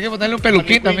 Hay que ponerle un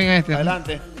peluquín también a este.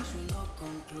 Adelante.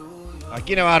 ¿A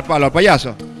quién le va a dar palo? ¿Al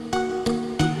payaso?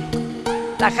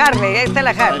 La Harley, ahí está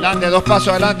la Harley. Adelante, 2 pasos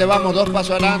adelante, vamos, 2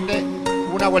 pasos adelante.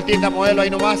 Una vueltita modelo ahí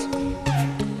nomás.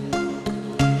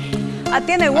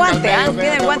 Tiene guante,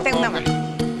 tiene guante en una mano.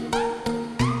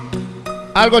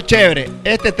 Algo chévere,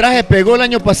 este traje pegó el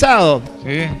año pasado.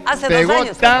 Sí. Hace pegó 2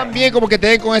 años. Tan bien como que te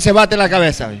den con ese bate en la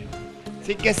cabeza.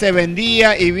 Así que se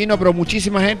vendía y vino, pero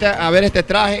muchísima gente a ver este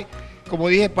traje. Como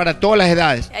dije, para todas las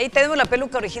edades. Ahí tenemos la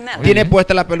peluca original. Tiene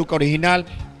puesta la peluca original.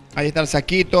 Ahí está el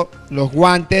saquito, los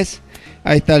guantes.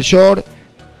 Ahí está el short.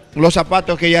 Los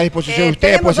zapatos que ya a disposición de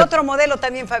ustedes. Tenemos otro modelo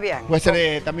también, Fabián. Puede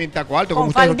ser también taco alto, como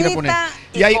ustedes lo quieran poner.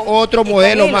 Y hay otro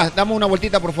modelo más. Damos una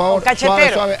vueltita, por favor.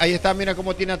 Suave, suave. Ahí está, mira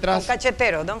cómo tiene atrás. Un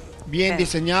cachetero, ¿no? Bien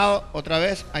diseñado. Otra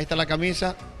vez, ahí está la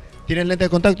camisa. ¿Tienes lentes de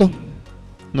contacto?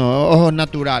 No, ojos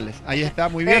naturales. Ahí está,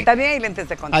 muy bien. Pero también hay lentes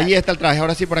de contacto. Ahí está el traje.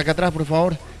 Ahora sí, por acá atrás, por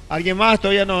favor. ¿Alguien más?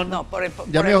 Todavía no. No, por el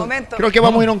momento. Creo que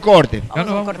vamos a ir a un corte.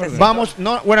 Vamos,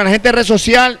 bueno, la gente de red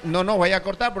social, no vaya a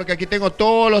cortar porque aquí tengo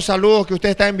todos los saludos que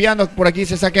usted está enviando. Por aquí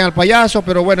se saquen al payaso,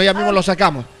 pero bueno, ya mismo lo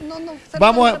sacamos.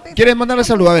 Vamos, ¿quieren mandarle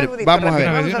saludos? A ver, vamos a ver.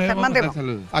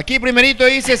 Aquí primerito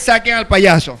dice saquen al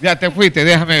payaso. Ya te fuiste,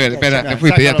 déjame ver. Espera, te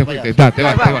fuiste, ya te fuiste.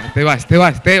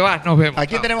 Te vas, nos vemos.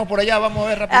 Aquí tenemos por allá, vamos a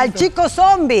ver rápido. Al chico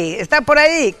zombie, está por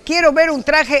ahí. Quiero ver un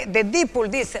traje de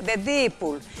Deadpool, dice, de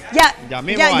Deadpool.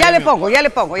 Ya le pongo, ya le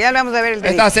vamos a ver el de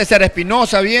Está César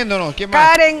Espinosa viéndonos. ¿Quién más?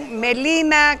 Karen,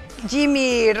 Melina,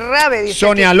 Jimmy Rabe, dice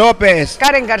Sonia López.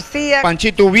 Karen García.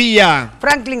 Panchito Villa.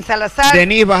 Franklin Salazar.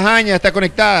 Denise Bajaña está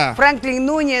conectada. Franklin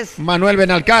Núñez. Manuel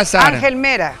Benalcázar. Ángel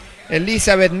Mera.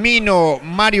 Elizabeth Mino,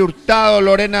 Mario Hurtado,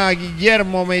 Lorena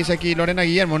Guillermo, me dice aquí, Lorena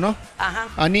Guillermo, ¿no? Ajá.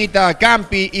 Anita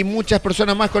Campi y muchas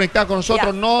personas más conectadas con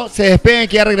nosotros. No se despeguen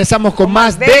que ya regresamos con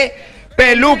más de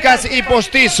Pelucas y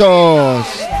Postizos.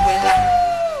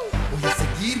 Voy a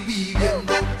seguir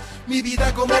viviendo mi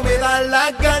vida como me da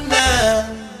la gana.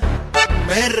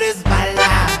 Me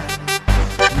resbala,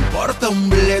 no importa un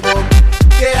bledo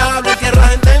que hable, que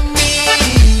rajen de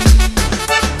mí.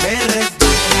 Me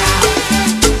resbala,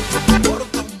 no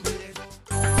importa un bledo.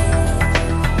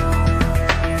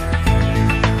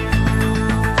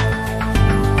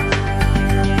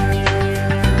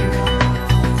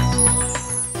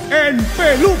 En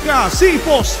Pelucas y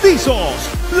Postizos,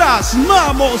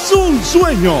 plasmamos un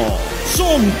sueño.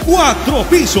 Son 4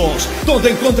 pisos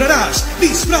donde encontrarás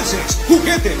disfraces,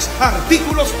 juguetes,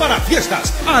 artículos para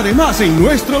fiestas. Además, en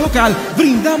nuestro local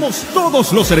brindamos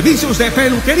todos los servicios de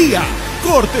peluquería.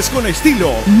 Cortes con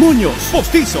estilo, moños,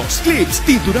 postizos, clips,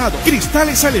 tinturado,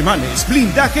 cristales alemanes,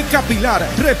 blindaje capilar,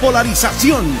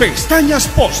 repolarización, pestañas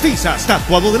postizas,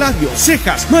 tatuado de labios,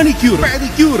 cejas, manicure,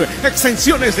 pedicure,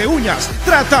 extensiones de uñas,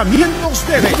 tratamientos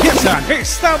de belleza.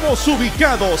 Estamos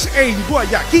ubicados en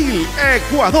Guayaquil,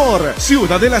 Ecuador.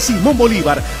 Ciudadela Simón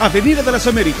Bolívar, Avenida de las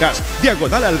Américas,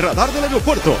 diagonal al radar del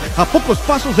aeropuerto, a pocos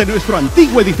pasos de nuestro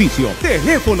antiguo edificio.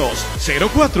 Teléfonos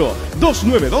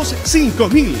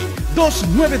 04-292-5000,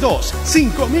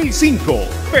 292-5005.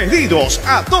 Pedidos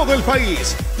a todo el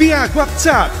país vía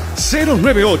WhatsApp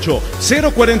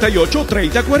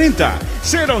 098-048-3040,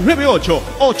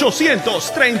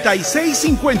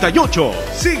 098-836-58.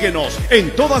 Síguenos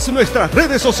en todas nuestras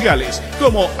redes sociales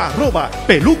como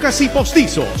 @pelucas y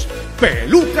postizos.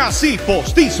 Pelucas y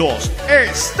Postizos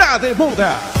está de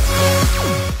moda.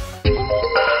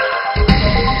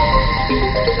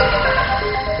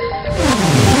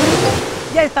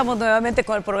 Ya estamos nuevamente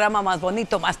con el programa más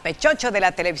bonito, más pechocho de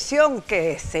la televisión,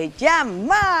 que se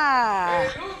llama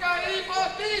 ¡Pelucas y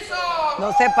Postizos!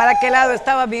 No sé para qué lado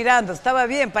estaba mirando. Estaba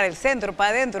bien, para el centro, para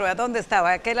adentro. ¿A dónde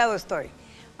estaba? ¿A qué lado estoy?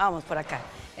 Vamos por acá.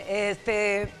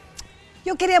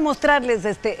 Yo quería mostrarles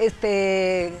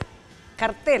este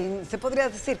cartel, se podría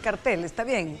decir cartel, está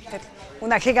bien,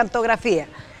 una gigantografía.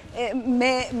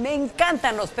 Me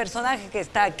encantan los personajes que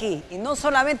están aquí, y no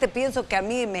solamente pienso que a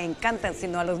mí me encantan,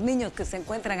 sino a los niños que se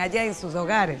encuentran allá en sus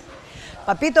hogares.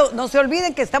 Papito, no se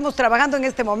olviden que estamos trabajando en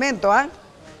este momento, ¿ah?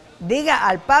 Diga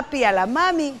al papi, a la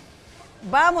mami,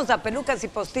 vamos a Pelucas y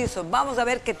Postizos, vamos a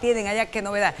ver qué tienen allá, qué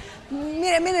novedad.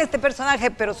 Miren este personaje,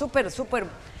 pero súper,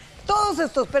 todos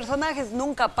estos personajes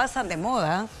nunca pasan de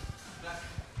moda.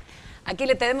 Aquí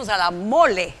le tenemos a la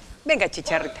mole. Venga,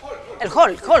 chicharrita. El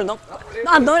hall, ¿no?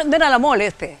 No era la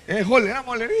mole El hall, era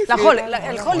molerito.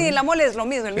 El hall y la mole es lo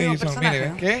mismo, el mismo personaje. Mire,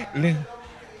 ¿no? ¿Qué?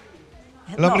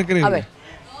 El hombre increíble. A ver,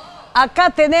 acá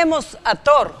tenemos a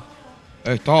Thor.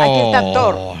 Aquí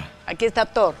está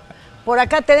Thor. Por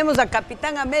acá tenemos a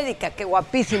Capitán América, qué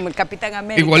guapísimo el Capitán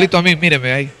América. Igualito a mí,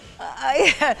 míreme ahí.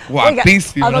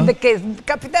 Guapísimo. Oiga, a donde que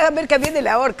Capitán América viene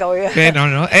la horca, oiga.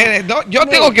 No, yo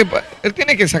tengo que... Él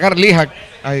tiene que sacar lija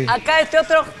ahí. Acá este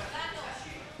otro...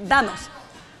 Thanos.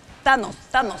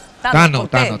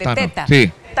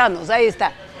 Sí. Thanos, ahí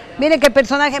está. Miren qué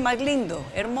personaje más lindo,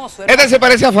 hermoso. Este se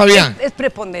parece a Fabián. Es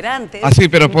preponderante. Así,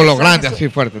 pero por lo grande, así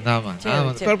fuerte, nada más.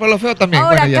 Chévere. Pero por lo feo también.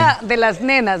 Ahora bueno, acá, de las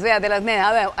nenas, vea, de las nenas.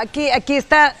 A ver, aquí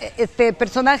está este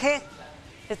personaje,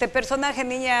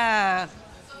 niña...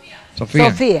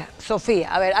 Sofía.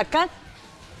 A ver, acá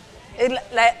es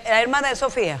la hermana de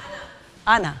Sofía,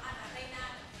 Ana.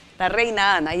 La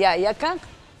reina Ana, ya. Y acá,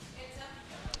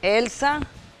 Elsa.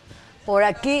 Por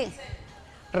aquí,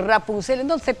 Rapunzel,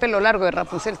 no sé, pelo largo de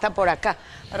Rapunzel, está por acá.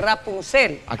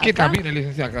 Rapunzel. Aquí acá. está, mire,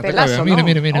 licenciada. Pelazo, mire, ¿no?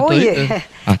 mire, mire. Oye,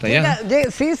 Hasta allá.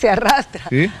 Sí, se arrastra.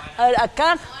 ¿Sí?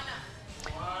 Acá,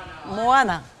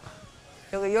 Moana.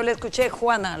 Yo le escuché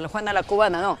Juana la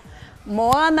cubana, no.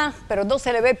 Moana, pero no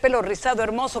se le ve el pelo rizado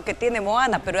hermoso que tiene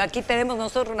Moana, pero aquí tenemos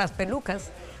nosotros unas pelucas,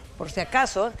 por si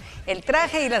acaso, el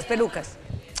traje y las pelucas.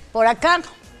 Por acá,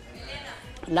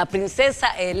 la princesa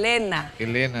Elena.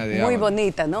 Elena de Muy Ávila.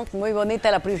 bonita, ¿no? Muy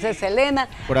bonita la princesa Elena.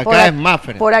 Por acá es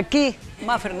Maffer. Por aquí,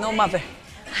 Maffer, no Maffer.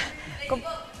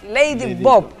 Lady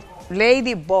Bob.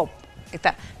 Lady Bob.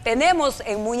 Está. Tenemos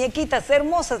en muñequitas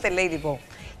hermosas de Lady Bob.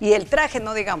 Y el traje,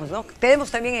 no digamos, ¿no? Tenemos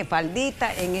también en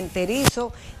faldita, en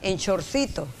enterizo, en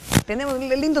shortcito. Tenemos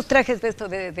lindos trajes de esto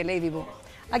de Lady Bob.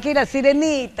 Aquí la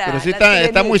sirenita. Pero sí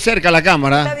está muy cerca la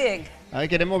cámara. Está bien. Ahí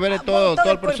queremos ver todo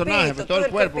el personaje, cuerpito, todo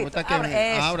el cuerpo. cuerpito. Está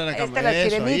aquí, abre la Esta cámara.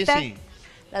 es la sirenita. Ahí sí.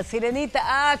 La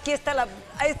sirenita. Aquí está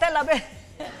ahí está la bestia.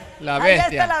 La bestia.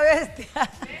 Allá está la bestia.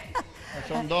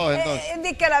 Son dos, entonces.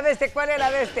 Indique la bestia. ¿Cuál es la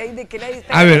bestia? Indique, ahí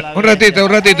está. A ver, un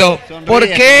ratito. ¿Por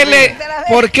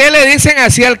qué le dicen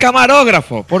así al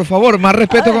camarógrafo? Por favor, más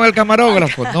respeto con el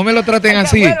camarógrafo. No me lo traten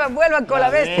así. Vuelvan con la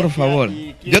bestia. Por favor,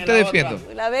 yo te defiendo.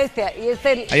 La bestia. Y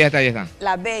Ahí está.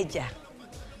 La bella.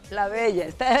 La bella.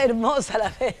 Está hermosa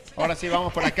la bestia. Ahora sí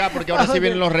vamos por acá porque ahora sí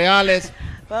vienen los reales.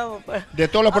 Vamos por... De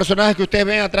todos los personajes que ustedes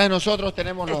ven atrás de nosotros,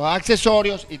 tenemos los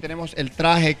accesorios y tenemos el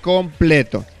traje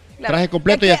completo. Traje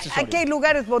completo y accesorios. Aquí hay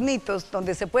lugares bonitos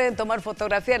donde se pueden tomar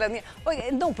fotografías las niñas. Oye,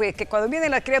 no, pues que cuando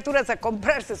vienen las criaturas a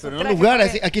comprarse su Pero traje, no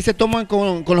lugares, aquí se toman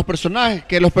con los personajes,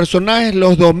 que los personajes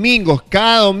los domingos,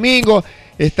 cada domingo,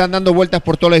 están dando vueltas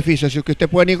por todo el edificio. Así que usted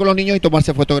puede ir con los niños y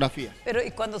tomarse fotografías. Pero y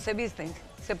cuando se visten,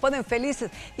 se ponen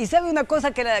felices. Y sabe una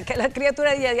cosa, que las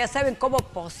criaturas ya saben cómo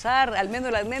posar, al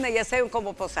menos las nenas ya saben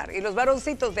cómo posar. Y los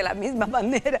varoncitos de la misma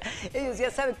manera, ellos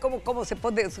ya saben cómo se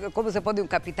pone un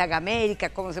Capitán América,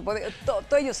 cómo se pone, todo,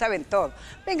 ellos saben todo.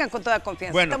 Vengan con toda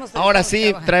confianza. Bueno, Estamos ahora sí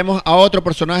trabajando. traemos a otro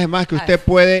personaje más que usted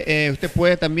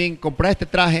puede también comprar este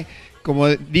traje. Como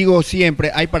digo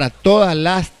siempre, hay para todas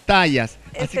las tallas.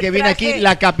 Así que viene aquí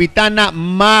la Capitana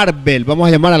Marvel. Vamos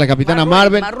a llamar a la Capitana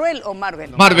Marvel. ¿Marvel o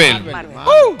Marvel? Marvel.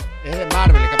 Es de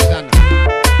Marvel, la Capitana.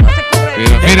 No se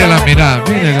cubre. Mírala. Ahí está.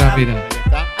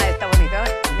 Ah, está bonito.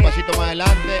 Un pasito más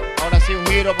adelante. Ahora sí, un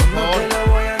giro, por favor. No te lo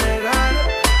voy a negar.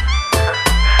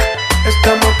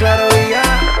 Estamos claros y ya.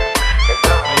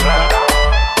 Ahí está.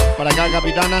 Para acá,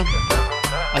 Capitana.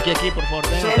 Aquí, por favor.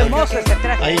 Venga. Hermoso ese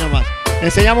traje. Ahí nomás.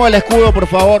 Enseñamos el escudo, por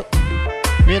favor.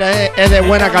 Mira, es de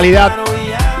buena calidad.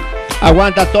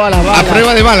 Aguanta todas las balas. A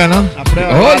prueba de bala, ¿no? A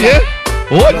prueba de Oye.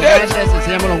 Los guantes,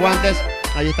 enseñamos los guantes.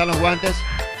 Ahí están los guantes.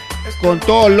 Con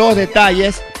todos los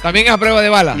detalles. También a prueba de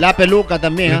bala. La peluca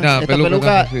también. Esta Esta peluca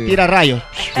peluca también, sí. tira rayos.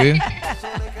 Sí.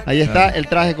 Ahí está el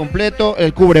traje completo,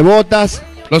 el cubrebotas.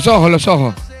 Los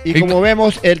ojos. Y como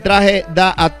vemos, el traje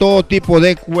da a todo tipo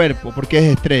de cuerpo porque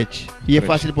es stretch. Y es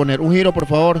fácil poner. Un giro, por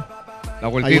favor. La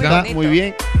Ahí vueltita. está, muy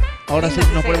bien. Ahora sí,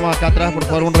 Lindo nos diseño, ponemos acá atrás, por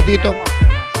lindo favor, un diseño, ratito. hermoso.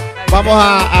 Vamos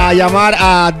a llamar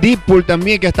a Deadpool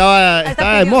también, que estaba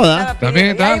de moda. También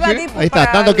está, sí. Ahí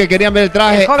está, tanto que querían ver el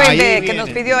traje. El joven ahí que viene. nos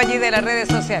pidió allí de las redes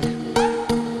sociales.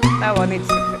 Está bonito.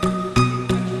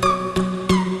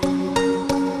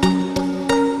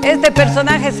 Este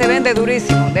personaje se vende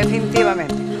durísimo,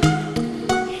 definitivamente.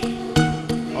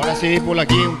 Ahora sí, Deadpool,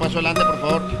 aquí, un paso adelante, por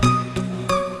favor.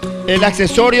 El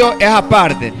accesorio es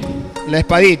aparte, la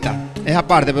espadita es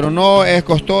aparte, pero no es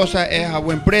costosa, es a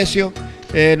buen precio.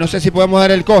 No sé si podemos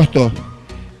dar el costo.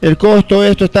 El costo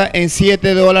de esto está en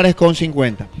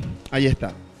 $7.50. Ahí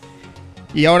está.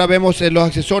 Y ahora vemos los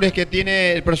accesorios que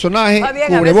tiene el personaje.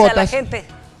 Fabián, a veces a la gente,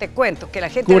 te cuento, que la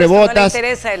gente a veces no le Cubrebotas.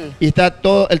 interesa el... Y está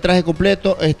todo el traje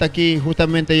completo. Está aquí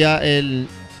justamente ya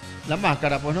la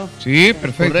máscara, pues, ¿no? Sí,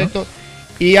 perfecto. Correcto.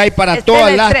 Y hay para Es todas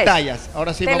tela las stretch. tallas.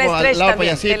 Ahora sí, Tela vamos al stretch lado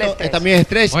también, tela payasito. stretch. También es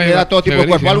stretch, Oye, le da todo tipo de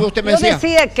cuerpo. chéverísimo. Algo usted me Yo decía.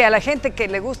 decía que a la gente que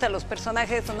le gustan los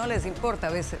personajes eso no les importa a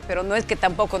veces, pero no es que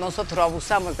tampoco nosotros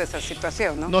abusamos de esa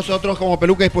situación, ¿no? Nosotros como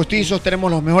Pelucas y Postizos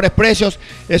tenemos los mejores precios.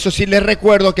 Eso sí, les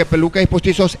recuerdo que Pelucas y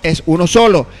Postizos es uno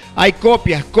solo. Hay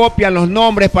copian los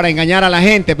nombres para engañar a la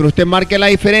gente, pero usted marque la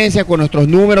diferencia con nuestros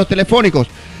números telefónicos.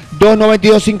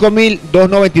 292-5000,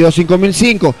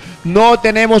 292-5005. No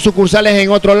tenemos sucursales en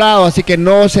otro lado, así que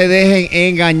no se dejen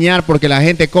engañar porque la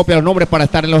gente copia los nombres para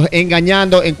estarlos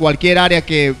engañando en cualquier área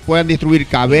que puedan distribuir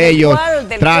cabellos,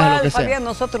 del trajes, cual, lo que sea. Fabián,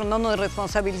 nosotros no nos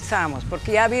responsabilizamos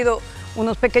porque ya ha habido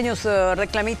unos pequeños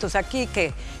reclamitos aquí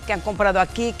que han comprado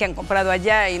aquí, que han comprado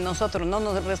allá, y nosotros no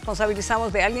nos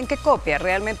responsabilizamos de alguien que copia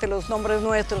realmente los nombres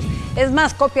nuestros. Es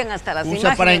más, copian hasta las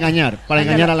imágenes. Para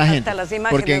engañar a la gente.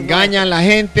 Porque engañan a la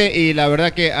gente y la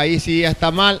verdad que ahí sí ya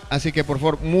está mal. Así que por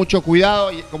favor, mucho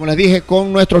cuidado. Y como les dije,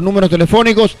 con nuestros números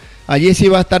telefónicos, allí sí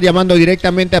va a estar llamando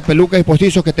directamente a Pelucas y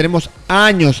Postizos, que tenemos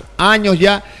años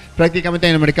ya prácticamente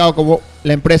en el mercado como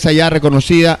la empresa ya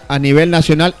reconocida a nivel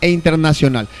nacional e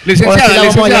internacional.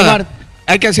 Licenciada,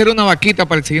 hay que hacer una vaquita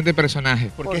para el siguiente personaje.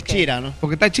 Porque es chira, ¿no?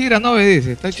 Porque está chira, ¿no? Me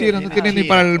dice, está chira, no tiene ni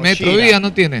para el metro día,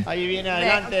 no tiene. Ahí viene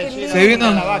adelante el chira. Se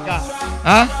vino la vaca.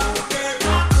 ¿Ah?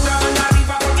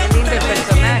 Qué lindo el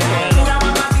personaje.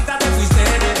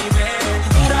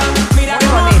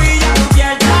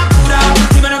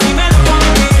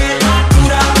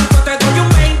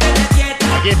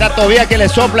 Aquí está todavía que le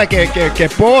sopla, que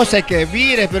pose, que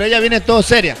vire, pero ella viene todo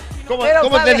seria.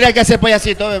 ¿Cómo tendría que hacer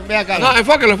payasito? Ven acá. No,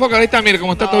 enfócalo, ahí está, mire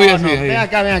cómo está todavía así. Ven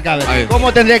acá.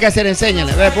 ¿Cómo tendría que hacer?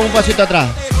 Enséñale. Ve, pon un pasito atrás.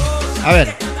 A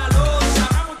ver.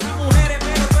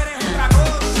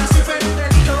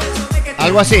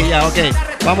 Algo así, ya, ok.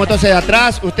 Vamos entonces de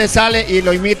atrás, usted sale y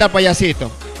lo imita al payasito.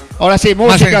 Ahora sí,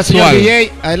 música, señor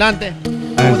DJ, adelante.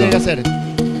 ¿Cómo tiene que hacer?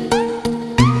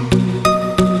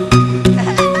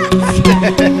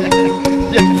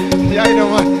 ya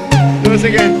nomás. No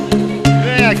sé qué.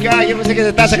 Acá, yo pensé que se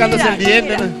está sacándose el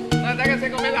diente. No, está que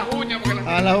se come las uñas.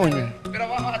 Las uñas. Pero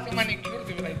vamos a hacer manicure.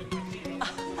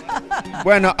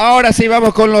 Bueno, ahora sí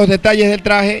vamos con los detalles del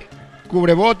traje.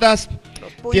 Cubrebotas.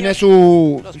 Tiene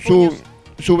su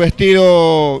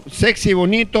vestido sexy,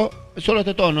 bonito. Solo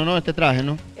este tono, ¿no? Este traje,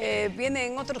 ¿no? ¿Viene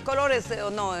en otros colores o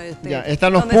no? Ya,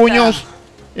 están los puños.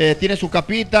 Tiene su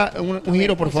capita. Un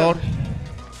giro, por favor.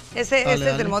 Ese es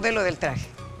el modelo del traje.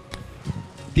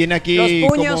 Tiene aquí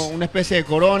como una especie de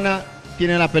corona,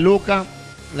 tiene la peluca,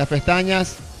 las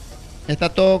pestañas, está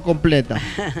todo completa.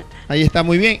 Ahí está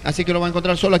muy bien, así que lo va a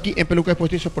encontrar solo aquí en Pelucas y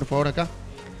Postizos, por favor, acá.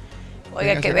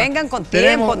 Oiga, que vengan con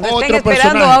tiempo, no estén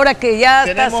esperando ahora que ya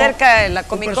está cerca la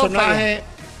Comic Con. Un personaje,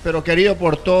 pero querido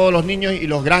por todos los niños y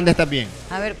los grandes también.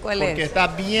 A ver, ¿cuál es? Porque está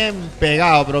bien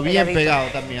pegado, pero bien pegado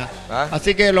también.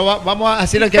 Así que vamos a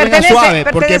decirle que venga suave,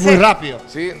 porque es muy rápido.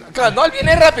 Sí, claro, no, él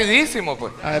viene rapidísimo,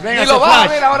 pues. A ver, venga, y lo vas a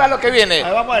ver ahora lo que viene.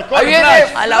 Ahí vamos a ver, ahí viene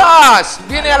Flash,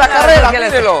 viene a la carrera,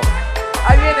 mírenlo.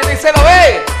 Ahí viene, ni se lo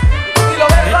ve. Ni lo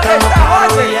ve, ¿dónde está?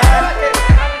 Oye,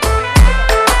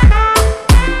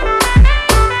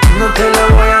 no te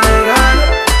lo voy a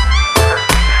negar.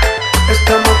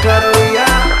 Estamos claros ya.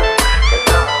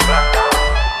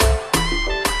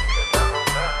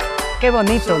 Qué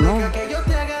bonito, ¿no?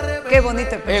 Qué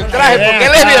bonito el traje, porque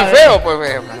él es bien feo,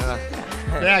 pues.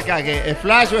 Ven acá, ¿que es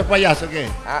Flash o es payaso? ¿Qué?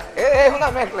 Es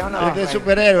una mezcla, es una mezcla. Es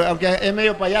superhéroe, aunque es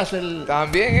medio payaso el...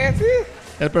 También es, sí.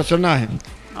 El personaje.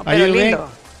 No, ahí lo ven,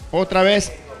 otra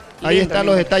vez, ahí están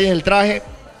los detalles del traje.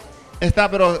 Está,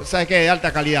 pero, ¿sabes qué? De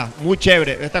alta calidad, muy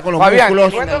chévere. Está con los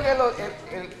músculos. Fabián,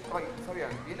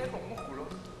 viene con músculos.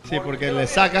 Sí, porque le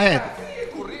sacas esto.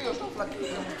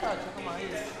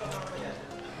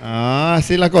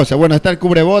 Así la cosa. Bueno, está el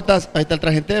cubrebotas, ahí está el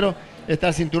traje entero, está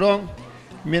el cinturón.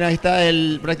 Mira, ahí está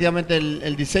prácticamente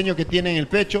el diseño que tiene en el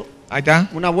pecho. Ahí está.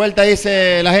 Una vuelta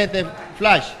dice la gente,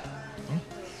 Flash.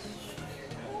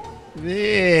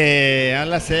 Sí,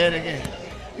 habla serio. ¿Qué?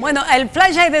 Bueno, el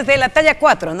Flash hay desde la talla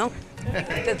 4, ¿no?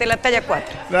 Desde la talla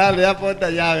 4. Dale, ya ponte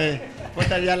allá, ve.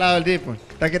 Ponte allá al lado del tipo.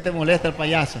 Está que te molesta el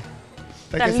payaso.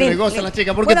 Está que se le goza a la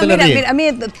chica. ¿Por qué te le ríes? A mí,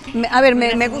 a ver,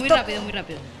 me gustó. Muy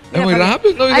rápido. Es muy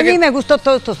rápido. A mí me gustó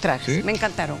todos estos trajes, ¿sí? Me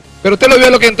encantaron. Pero usted lo vio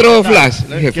lo que entró Flash.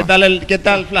 ¿Qué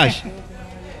tal Flash?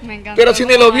 Me encantó. Pero si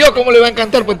ni lo vio, ¿cómo le va a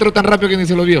encantar? Pues entró tan rápido que ni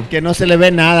se lo vio. Que no se le ve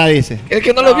nada, dice. Es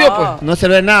que no lo vio, pues. No se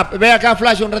le ve nada. Ve acá,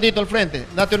 Flash, un ratito al frente.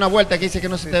 Date una vuelta, que dice que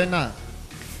no se te ve nada.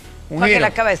 Baje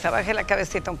la cabeza, baje la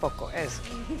cabecita un poco. Eso.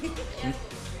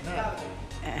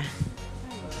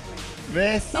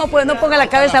 ¿Ves? No, pues no ponga la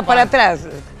cabeza para atrás.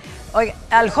 Oiga,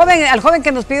 al joven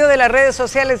que nos pidió de las redes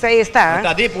sociales, ahí está.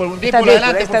 Está Dipol, un Dipol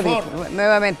adelante, por favor.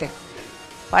 Nuevamente.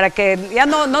 Para que ya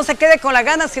no se quede con la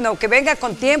gana, sino que venga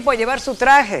con tiempo a llevar su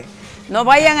traje. No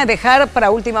vayan a dejar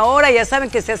para última hora, ya saben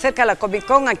que se acerca la Comic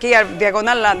Con aquí a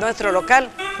diagonal a nuestro local.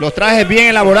 Los trajes bien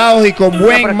elaborados y con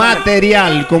buen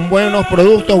material, con buenos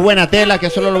productos, buena tela, que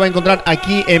solo lo va a encontrar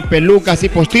aquí en Pelucas y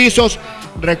Postizos.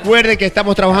 Recuerde que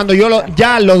estamos trabajando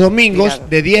ya los domingos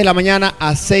de 10 de la mañana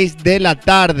a 6 de la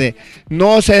tarde.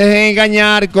 No se dejen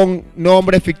engañar con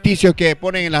nombres ficticios que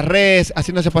ponen en las redes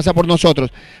haciéndose pasar por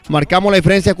nosotros. Marcamos la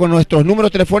diferencia con nuestros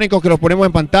números telefónicos que los ponemos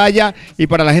en pantalla, y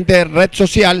para la gente de red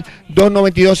social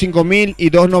 292-5000 y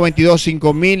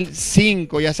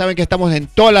 292-5005. Ya saben que estamos en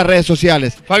todas las redes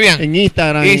sociales. Fabián, en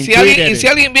Instagram, y si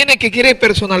alguien viene que quiere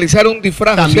personalizar un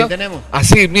disfraz, también tenemos.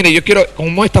 Así, mire, yo quiero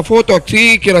como esta foto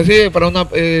aquí, quiero así para una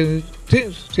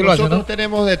sí lo hacen, ¿no?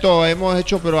 Tenemos de todo, hemos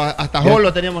hecho, pero hasta Hall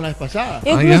lo teníamos la vez pasada.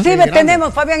 Inclusive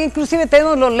tenemos, Fabián, inclusive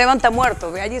tenemos los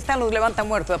levantamuertos. Allí están los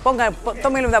levantamuertos.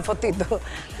 Tómenle una fotito.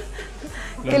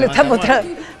 ¿Qué le está mostrando?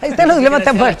 Ahí están los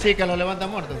levantamuertos. Chicas, los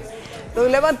levantamuertos. Los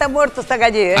levantamuertos están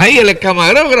allí, ¿eh? Ahí el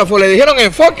camarógrafo le dijeron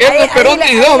enfoque, él no esperó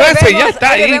ni dos veces, ya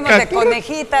está ahí. Tenemos de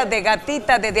conejita, de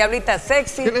gatita, de diablita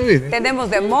sexy. Tenemos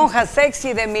de monja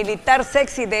sexy, de militar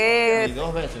sexy, de...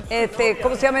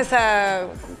 ¿cómo se llama esa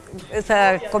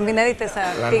combinadita,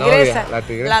 esa tigresa?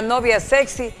 La novia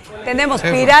sexy. Tenemos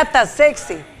pirata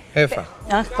sexy. Jefa.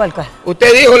 ¿Cuál?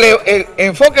 Usted dijo el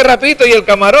enfoque rapidito y el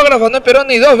camarógrafo no esperó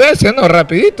ni dos veces, no,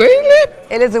 rapidito.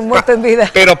 Él es un muerto en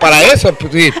vida. Pero para eso,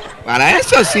 sí,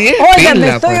 es. Oiga, me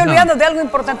estoy olvidando de algo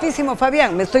importantísimo,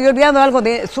 Fabián. Me estoy olvidando de algo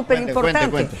de súper importante.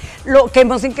 Cuente. Lo que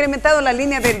hemos incrementado la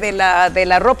línea de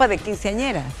la ropa de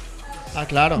quinceañera. Ah,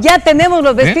 claro. Ya tenemos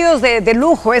los vestidos de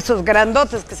lujo, esos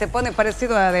grandotes que se ponen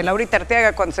parecido a de Laurita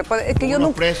Arteaga cuando se pone. Es que yo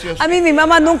nunca. A mí mi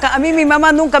mamá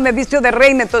nunca me vistió de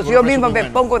reina, entonces yo misma me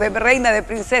pongo de reina, de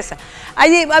princesa.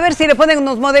 Allí, a ver si le ponen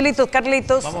unos modelitos,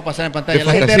 Carlitos. Vamos a pasar en pantalla.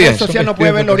 La gente de red social no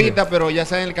puede verlo ahorita, pero ya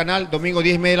está en el canal, domingo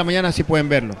 10:30 de la mañana, sí pueden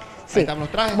verlo. Sí. Ahí están los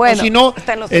trajes. Bueno, o si no,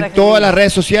 en todas las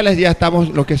redes sociales ya estamos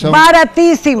lo que son.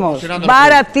 Baratísimos.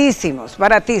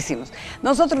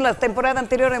 Nosotros la temporada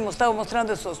anterior hemos estado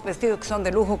mostrando esos vestidos que son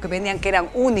de lujo, que venían, que eran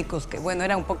únicos, que bueno,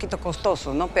 eran un poquito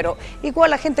costosos, ¿no? Pero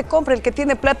igual la gente compra, el que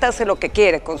tiene plata hace lo que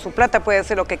quiere, con su plata puede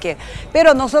hacer lo que quiere.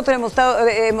 Pero nosotros hemos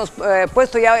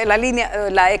puesto ya la línea,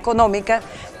 la económica,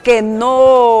 que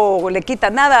no le quita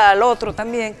nada al otro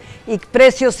también, y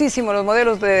preciosísimos los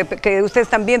modelos que ustedes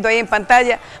están viendo ahí en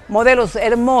pantalla, modelos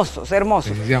hermosos. Sí,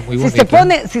 muy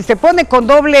si se pone con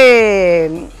doble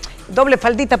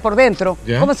faldita por dentro,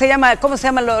 ¿cómo se llama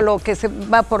lo que se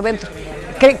va por dentro?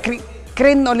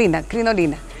 Crinolina.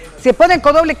 Si ponen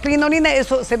con doble crinolina,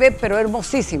 eso se ve, pero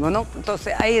hermosísimo, ¿no?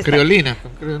 Entonces, ahí está. Crinolina.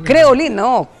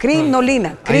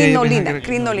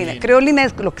 Creolina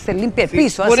es lo que se limpia el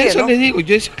piso. Por así, eso ¿no? les digo,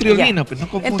 yo es criolina, pero no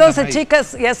confundan. Entonces,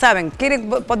 chicas, ya saben, quieren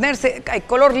ponerse el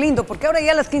color lindo, porque ahora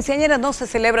ya las quinceañeras no se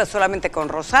celebra solamente con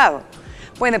rosado.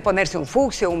 Pueden ponerse un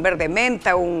fucsia, un verde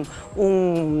menta, un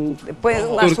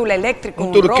azul eléctrico,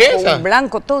 un rojo, un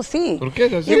blanco, todo sí.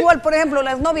 Turquesa, ¿sí? Igual, por ejemplo,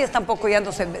 las novias tampoco ya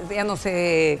no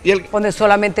se ponen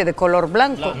solamente de color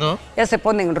blanco. No. Ya se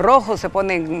ponen rojos, se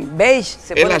ponen beige.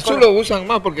 El azul lo usan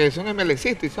más porque son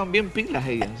MLCistas y son bien pilas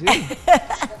ellas. ¿Sí?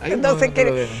 no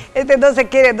se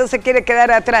quiere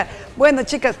quedar atrás. Bueno,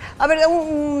 chicas, a ver,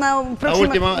 una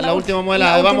próxima. La última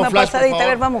modela, vamos flash, por favor. A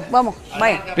ver, vamos,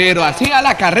 vaya. Pero así a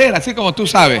la carrera, así como tú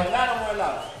sabes.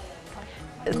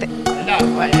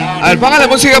 A ver, póngale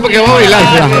música porque vamos a bailar.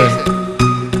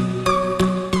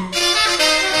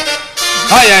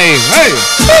 ¡Ay!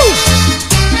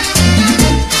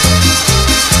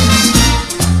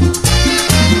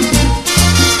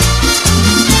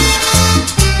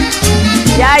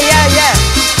 Ya.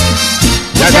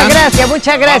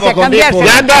 Muchas gracias. Cambiarse.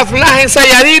 Ya anda flash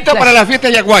ensayadito para la fiesta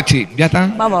de Yaguachi. Ya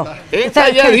está. Vamos.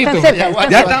 Ensayadito.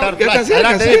 Ya está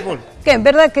cerca. ¿Qué? ¿En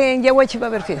verdad que en Yaguachi va a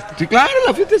haber fiesta? Sí, claro,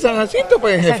 la fiesta de San Jacinto,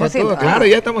 pues, jefa. Claro,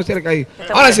 ya estamos cerca ahí.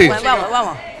 Ahora sí.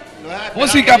 Vamos.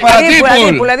 Música para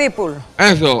Dipul.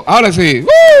 Eso, ahora sí.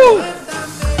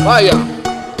 Vaya.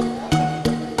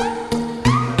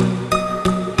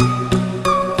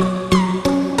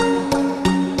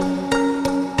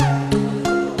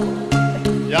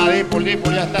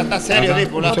 Dipul, ya está serio,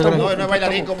 Dipul. No es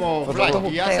bailarín como Fly.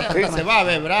 Y ya se va a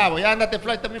ver, bravo. Ya andate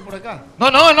Fly también por acá.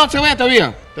 No se vaya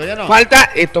todavía. Todavía no.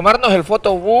 Falta tomarnos el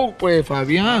fotobook, pues,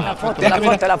 Fabián. La foto. A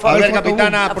ver,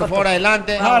 capitana, por favor,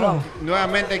 adelante.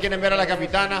 Nuevamente quieren ver a la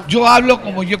capitana. Yo hablo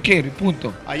como yo quiero,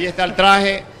 punto. Ahí está el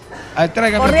traje.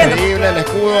 Tráigame increíble, el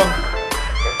escudo.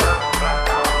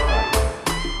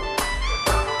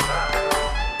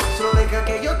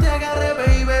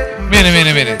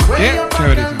 Mire. ¿Qué?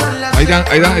 Chéverísimo. Ahí está.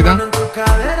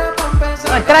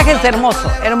 El traje es hermoso.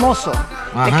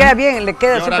 Ajá. Le queda bien, le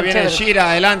queda súper chévere. Ahora viene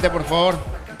Shira, adelante, por favor.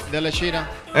 Dale, Shira.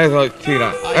 Eso,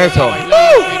 Shira. Eso.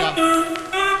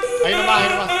 Ahí nomás.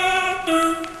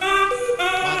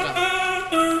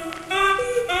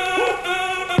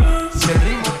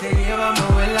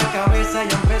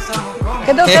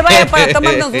 Que no se vaya para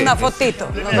tomarnos una fotito.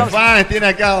 Tiene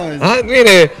acá. Ah,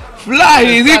 mire, Flash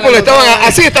y Dípolo estaban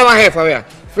así, estaban jefa, vea.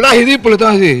 Flash y Dípolo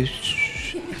estaban así.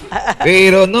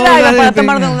 Pero no. Traigan para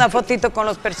tomarnos una fotito con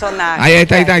los personajes. Ahí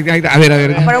está. A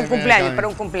ver. Para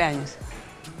un cumpleaños.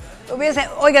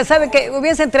 Oiga, ¿sabe qué?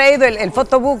 Hubiesen traído el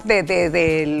photobook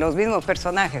de los mismos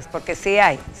personajes, porque sí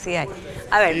hay.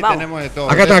 A ver, sí, vamos. Tenemos de todo.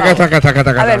 Acá está.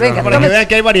 A ver, venga. Para que vean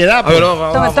que hay variedad.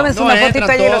 Tómense una fotito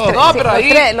allí los tres. No, pero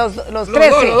ahí. Los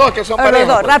tres, sí. Los dos, que son pareja.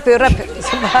 Los dos, rápido.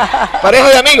 Pareja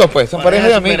de amigos, pues. Son pareja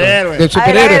de amigos. De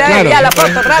superhéroes, claro. Ya la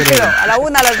foto, rápido. A la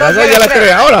una, a las dos. A las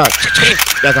 3. Ahora.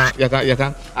 Ya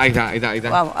está. Ahí está.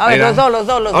 Vamos, a ver, los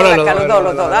dos.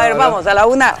 A ver, vamos, a la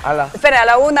una. Espera, a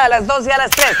la una, a las dos y a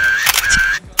las 3.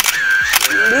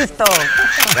 Listo.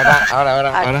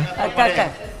 Ahora. Acá.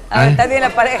 A ver, está bien la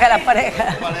pareja.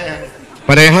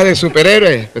 Pareja de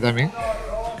superhéroes, pues también.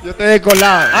 Yo te he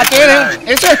colado.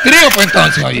 Eso es trío, pues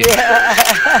entonces, oye.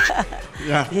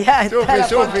 Ya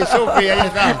Sufi, ahí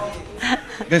está.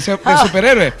 De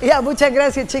superhéroes. Ya, muchas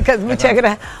gracias, chicas, muchas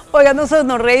gracias. Oiga, nosotros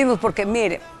nos reímos porque,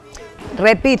 mire,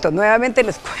 repito, nuevamente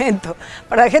les cuento,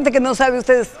 para la gente que no sabe,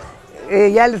 ustedes,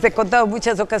 ya les he contado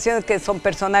muchas ocasiones que son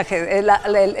personajes,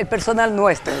 el personal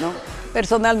nuestro, ¿no?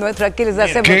 Personal nuestro, aquí les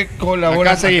hacemos. ¿Qué colaboración?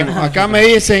 Acá seguimos. Acá me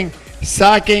dicen,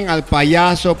 saquen al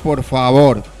payaso, por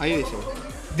favor. Ahí dice.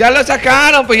 Ya lo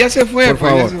sacaron, pues ya se fue. Por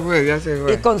favor. Ya se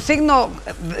fue. Y con signo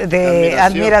de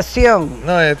admiración.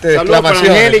 No, saludos para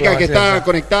Angélica, que está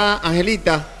conectada.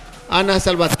 Angelita, Ana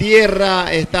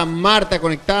Salvatierra, está Marta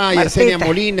conectada, Yesenia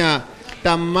Molina,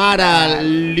 Tamara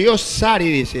Liosari,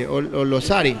 dice, o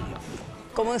Losari.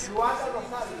 ¿Cómo es?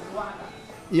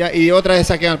 Y otra vez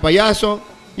saquen al payaso.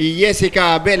 Y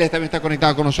Jessica Vélez también está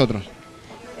conectada con nosotros.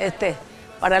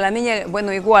 Para la niña,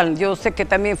 bueno, igual, yo sé que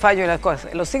también fallo en las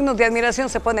cosas. Los signos de admiración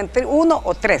se ponen 1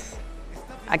 o 3.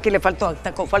 Aquí le faltó,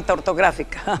 está con falta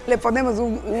ortográfica. Le ponemos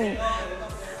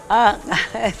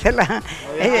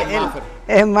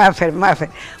es Maffer.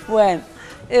 Bueno,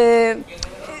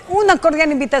 una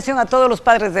cordial invitación a todos los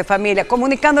padres de familia,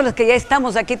 comunicándoles que ya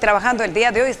estamos aquí trabajando, el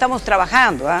día de hoy estamos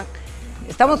trabajando,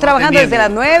 Estamos trabajando desde las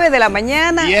 9 de la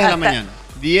mañana 10 de la mañana.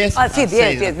 10 sí,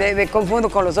 10, me confundo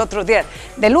con los otros días.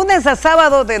 De lunes a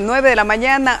sábado, de 9 de la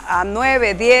mañana a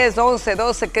 9, 10, 11,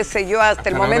 12, qué sé yo, hasta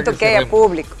el momento que haya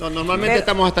público. No, normalmente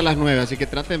estamos hasta las 9, así que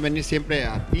traten de venir siempre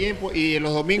a tiempo. Y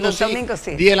los domingos, sí,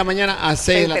 10 de la mañana a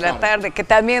 6 de la tarde. Que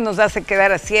también nos hace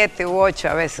quedar a 7 u 8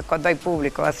 a veces cuando hay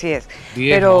público, así es.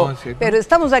 10, pero 11, pero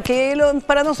estamos aquí,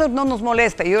 para nosotros no nos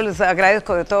molesta. Yo les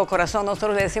agradezco de todo corazón.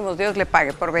 Nosotros le decimos, Dios le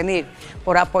pague por venir,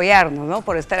 por apoyarnos, ¿no?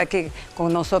 Por estar aquí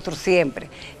con nosotros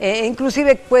siempre.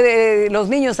 Inclusive los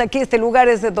niños aquí, este lugar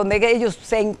es de donde ellos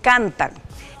se encantan.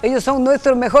 Ellos son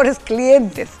nuestros mejores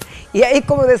clientes. Y ahí,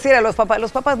 como decir a los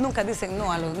papás nunca dicen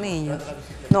no a los niños.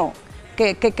 No,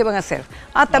 ¿qué van a hacer?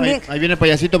 También. Ahí viene el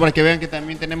payasito para que vean que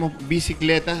también tenemos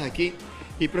bicicletas aquí.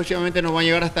 Y próximamente nos van a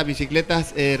llegar hasta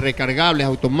bicicletas recargables,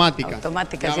 automáticas. Ya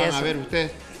van a ver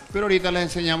ustedes. Pero ahorita les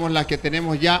enseñamos las que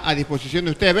tenemos ya a disposición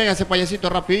de ustedes. Venga ese payasito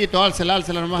rapidito, álcela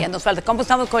nomás. Ya nos falta. ¿Cómo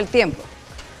estamos con el tiempo?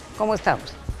 ¿Cómo estamos?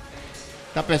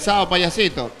 Está pesado,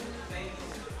 payasito.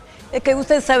 Es que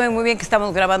ustedes saben muy bien que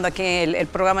estamos grabando aquí, el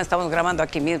programa estamos grabando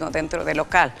aquí mismo, dentro del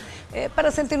local,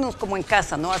 para sentirnos como en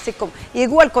casa, ¿no? Así como,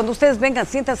 igual cuando ustedes vengan,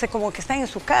 siéntanse como que están en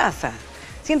su casa.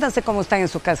 Siéntanse como están en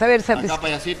su casa. A ver, acá,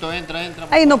 payasito, entra.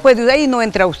 Ahí no puede, ahí no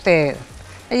entra usted.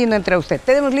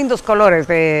 Tenemos lindos colores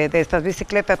de estas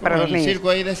bicicletas para los niños. El circo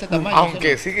ahí de ese tamaño.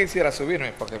 Aunque sí quisiera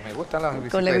subirme, porque me gustan las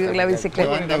bicicletas. Con la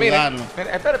bicicleta.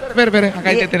 Espera,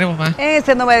 acá ya tenemos más.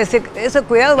 Ese no va a decir, eso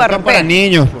cuidado, va a romper. Para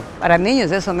niños. Para niños,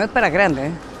 eso no es para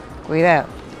grandes, Cuidado.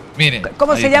 Miren.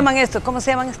 ¿Cómo se llaman estos? ¿Cómo?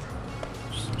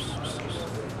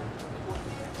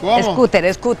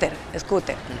 Scooter.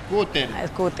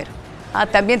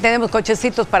 También tenemos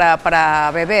cochecitos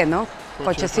para bebé, ¿no?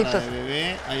 Cochecitos. Para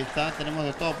bebé, ahí está, tenemos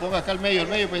de todo. Ponga acá el medio,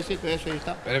 payasito, eso, ahí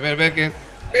está. Ver que.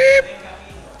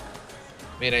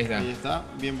 Mira, ahí está. Ahí está,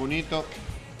 bien bonito.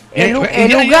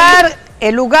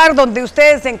 El lugar donde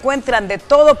ustedes encuentran de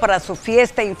todo para su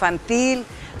fiesta infantil,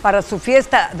 para su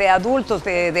fiesta de adultos,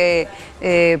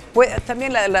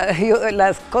 también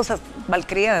las cosas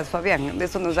malcriadas, Fabián, de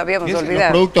eso nos habíamos olvidado.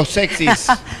 Los productos sexys,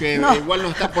 que igual no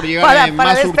está por llegar para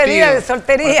más despedida de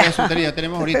soltería. Para soltería.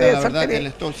 Tenemos ahorita, la verdad, que el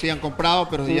stock sí han comprado,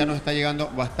 pero ya nos está llegando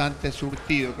bastante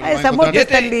surtido. Que esa moto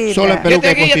está linda. Solo en peluca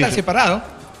aquí ya está separado.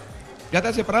 Ya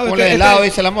está separado. Ponle del lado,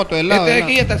 dice la moto, del lado. Este de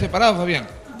aquí ya está separado, Fabián.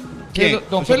 ¿Quién?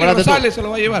 Don Félix Rosales se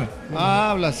lo va a llevar.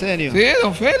 Habla serio. Sí,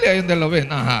 don Félix, ahí donde lo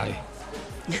ven. Ajá.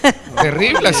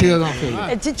 Terrible ha sido don Félix.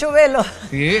 El Chicho Velo.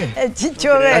 Sí. El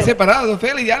Chicho Velo. Está separado, don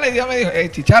Félix. Ya me dijo,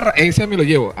 chicharra, ese me lo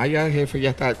llevo. Allá el jefe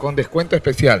ya está con descuento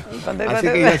especial. Así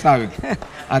que ya saben,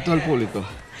 a todo el público.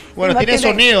 Bueno, tiene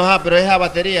sonidos, pero es a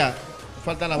batería.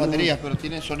 Faltan las baterías, pero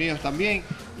tiene sonidos también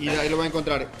y ahí lo van a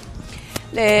encontrar.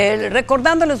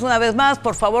 Recordándoles una vez más,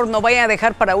 por favor, no vayan a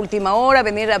dejar para última hora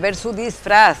venir a ver su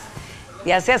disfraz.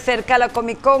 Ya se acerca la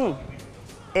Comic Con.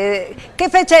 ¿Qué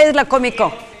fecha es la Comic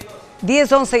Con?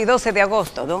 10, 11 y 12 de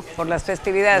agosto, ¿no? Por las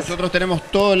festividades. Nosotros tenemos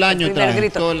todo el año,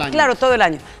 todo el año. Claro, todo el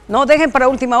año. No dejen para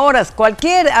última hora.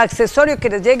 Cualquier accesorio que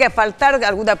les llegue a faltar,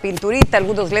 alguna pinturita,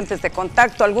 algunos lentes de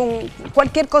contacto,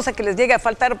 cualquier cosa que les llegue a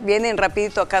faltar, vienen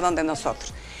rapidito acá donde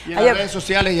nosotros. Y en las redes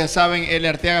sociales, ya saben,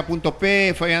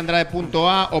 larteaga.p,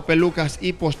 fabiandrade.a o pelucas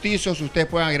y postizos. Ustedes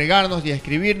pueden agregarnos y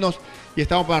escribirnos y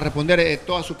estamos para responder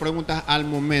todas sus preguntas al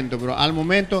momento. Pero al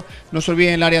momento, no se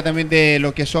olviden el área también de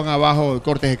lo que son abajo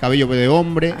cortes de cabello de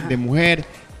hombre, de mujer,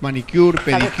 manicure,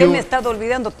 pedicure. ¿Sabes qué me he estado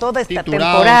olvidando toda esta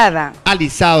temporada?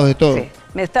 Alisados de todo. Sí.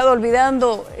 Me he estado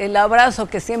olvidando el abrazo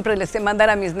que siempre les sé mandar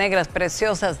a mis negras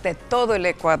preciosas de todo el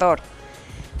Ecuador.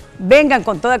 Vengan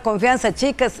con toda confianza,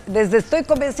 chicas. Les estoy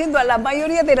convenciendo a la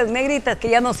mayoría de las negritas que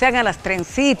ya no se hagan las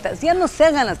trencitas. Ya no se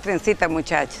hagan las trencitas,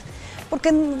 muchachas.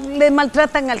 Porque le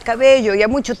maltratan al cabello. Ya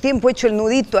mucho tiempo he hecho el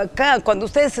nudito acá. Cuando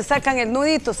ustedes se sacan el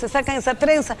nudito, se sacan esa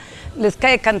trenza, les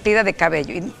cae cantidad de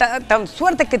cabello. Y tan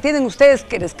suerte que tienen ustedes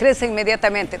que les crece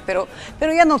inmediatamente. Pero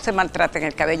ya no se maltraten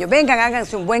el cabello. Vengan,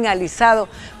 háganse un buen alisado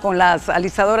con las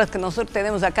alisadoras que nosotros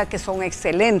tenemos acá, que son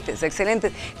excelentes,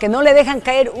 excelentes. Que no le dejan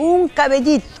caer un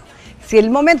cabellito. Si el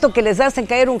momento que les hacen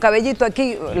caer un cabellito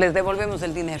aquí, les devolvemos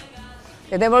el dinero.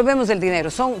 Les devolvemos el dinero.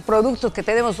 Son productos que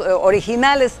tenemos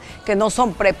originales, que no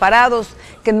son preparados,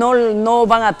 que no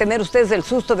van a tener ustedes el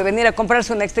susto de venir a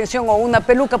comprarse una extensión o una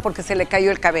peluca porque se le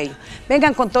cayó el cabello.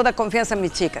 Vengan con toda confianza,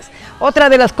 mis chicas. Otra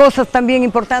de las cosas también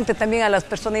importante, también a las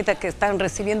personitas que están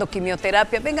recibiendo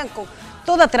quimioterapia, vengan con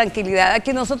toda tranquilidad.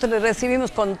 Aquí nosotros les recibimos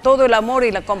con todo el amor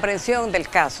y la comprensión del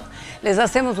caso. Les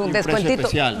hacemos un descuentito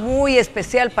muy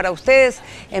especial para ustedes.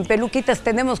 En peluquitas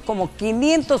tenemos como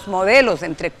 500 modelos,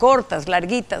 entre cortas,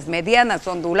 larguitas, medianas,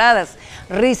 onduladas,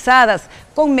 rizadas,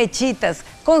 con mechitas,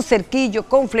 con cerquillo,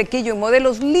 con flequillo,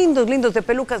 modelos lindos, lindos de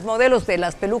pelucas, modelos de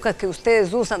las pelucas que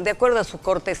ustedes usan de acuerdo a su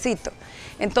cortecito.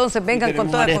 Entonces vengan con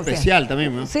toda confianza. Un área especial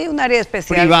también, ¿no? Sí, un área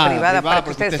especial, privada para que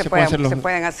ustedes se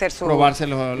puedan hacer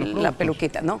la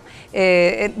peluquita, ¿no?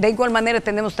 De igual manera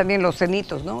tenemos también los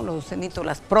cenitos, ¿no? Los cenitos,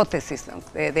 las prótesis, ¿no?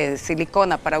 de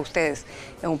silicona para ustedes,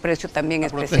 a un precio también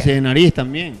especial. Prótesis de nariz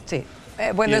también. Sí.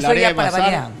 Bueno, eso ya para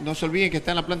variar. No se olviden que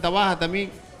está en la planta baja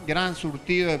también, gran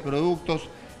surtido de productos,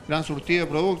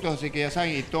 así que ya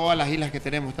saben, y todas las islas que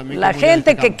tenemos también. La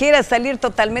gente que quiera salir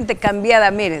totalmente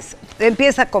cambiada, mires,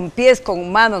 empieza con pies,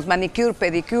 con manos, manicure,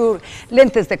 pedicure,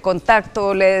 lentes de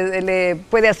contacto, le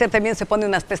puede hacer también, se pone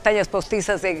unas pestañas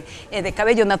postizas de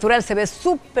cabello natural, se ve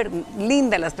súper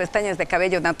linda las pestañas de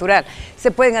cabello natural. Se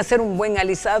pueden hacer un buen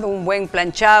alisado, un buen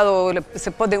planchado,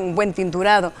 se pone un buen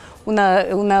tinturado,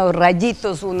 unos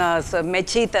rayitos, unas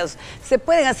mechitas, se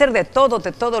pueden hacer de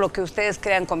todo lo que ustedes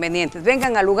crean convenientes.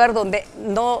 Vengan al lugar donde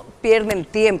no pierden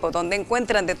tiempo, donde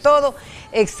encuentran de todo,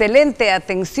 excelente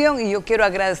atención, y yo quiero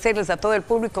agradecerles a todo el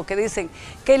público que dicen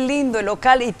qué lindo el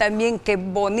local y también qué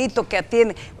bonito que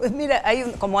atiende. Pues mira,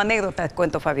 como anécdota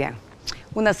cuento, Fabián.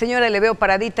 Una señora le veo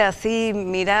paradita así,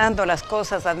 mirando las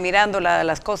cosas, admirando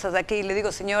las cosas de aquí, y le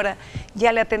digo, señora,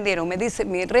 ya le atendieron. Me dice,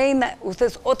 mi reina, usted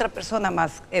es otra persona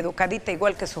más educadita,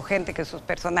 igual que su gente, que su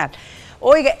personal.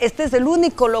 Oiga, este es el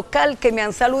único local que me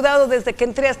han saludado desde que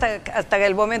entré hasta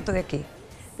el momento de aquí.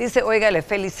 Dice, oiga, le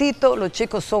felicito, los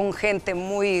chicos son gente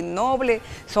muy noble,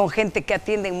 son gente que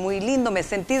atienden muy lindo, me he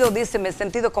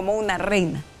sentido como una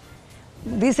reina.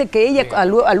 Dice que ella,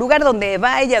 al lugar donde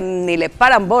va, ella ni le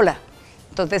paran bola.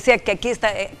 Entonces decía que aquí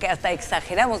que hasta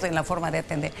exageramos en la forma de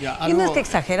atender. Y no es que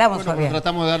exageramos, Fabián.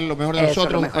 Tratamos de dar lo mejor de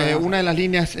nosotros. Una de las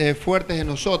líneas fuertes de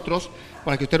nosotros,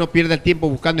 para que usted no pierda el tiempo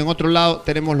buscando en otro lado,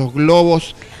 tenemos los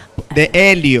globos de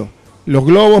helio. Los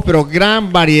globos, pero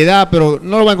gran variedad, pero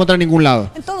no lo va a encontrar en ningún lado.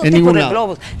 En todo tipo de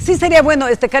globos. Sí sería bueno,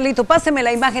 Carlito, páseme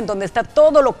la imagen donde está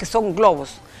todo lo que son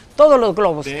globos. Todos los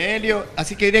globos. De helio,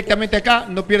 así que directamente acá,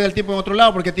 no pierde el tiempo en otro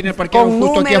lado porque tiene el parqueo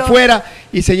justo aquí afuera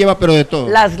y se lleva pero de todo.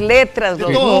 Las letras,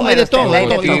 los números. Hay de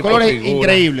todo, los colores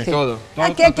increíbles. Sí. Todo.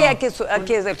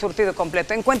 Aquí es el surtido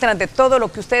completo. Encuentran de todo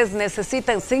lo que ustedes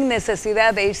necesitan sin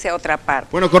necesidad de irse a otra parte.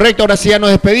 Bueno, correcto, ahora sí ya nos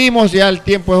despedimos, ya el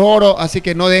tiempo es oro, así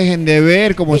que no dejen de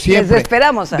ver, como siempre. Les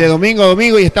esperamos. De domingo a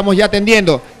domingo y estamos ya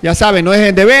atendiendo. Ya saben, no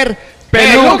dejen de ver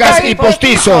Pelucas y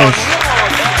Postizos.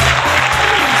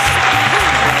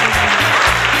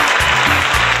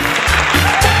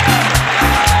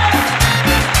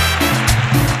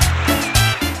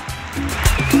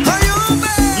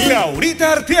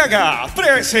 Laurita Arteaga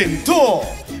presentó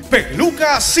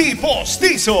Pelucas y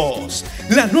Postizos,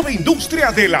 la nueva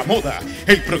industria de la moda.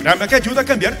 El programa que ayuda a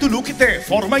cambiar tu look de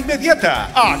forma inmediata.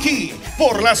 Aquí,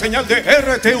 por la señal de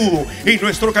RTU y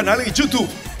nuestro canal en YouTube.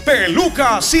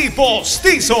 Pelucas y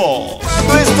Postizos.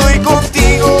 Cuando estoy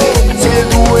contigo, soy el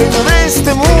dueño de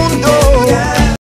este mundo.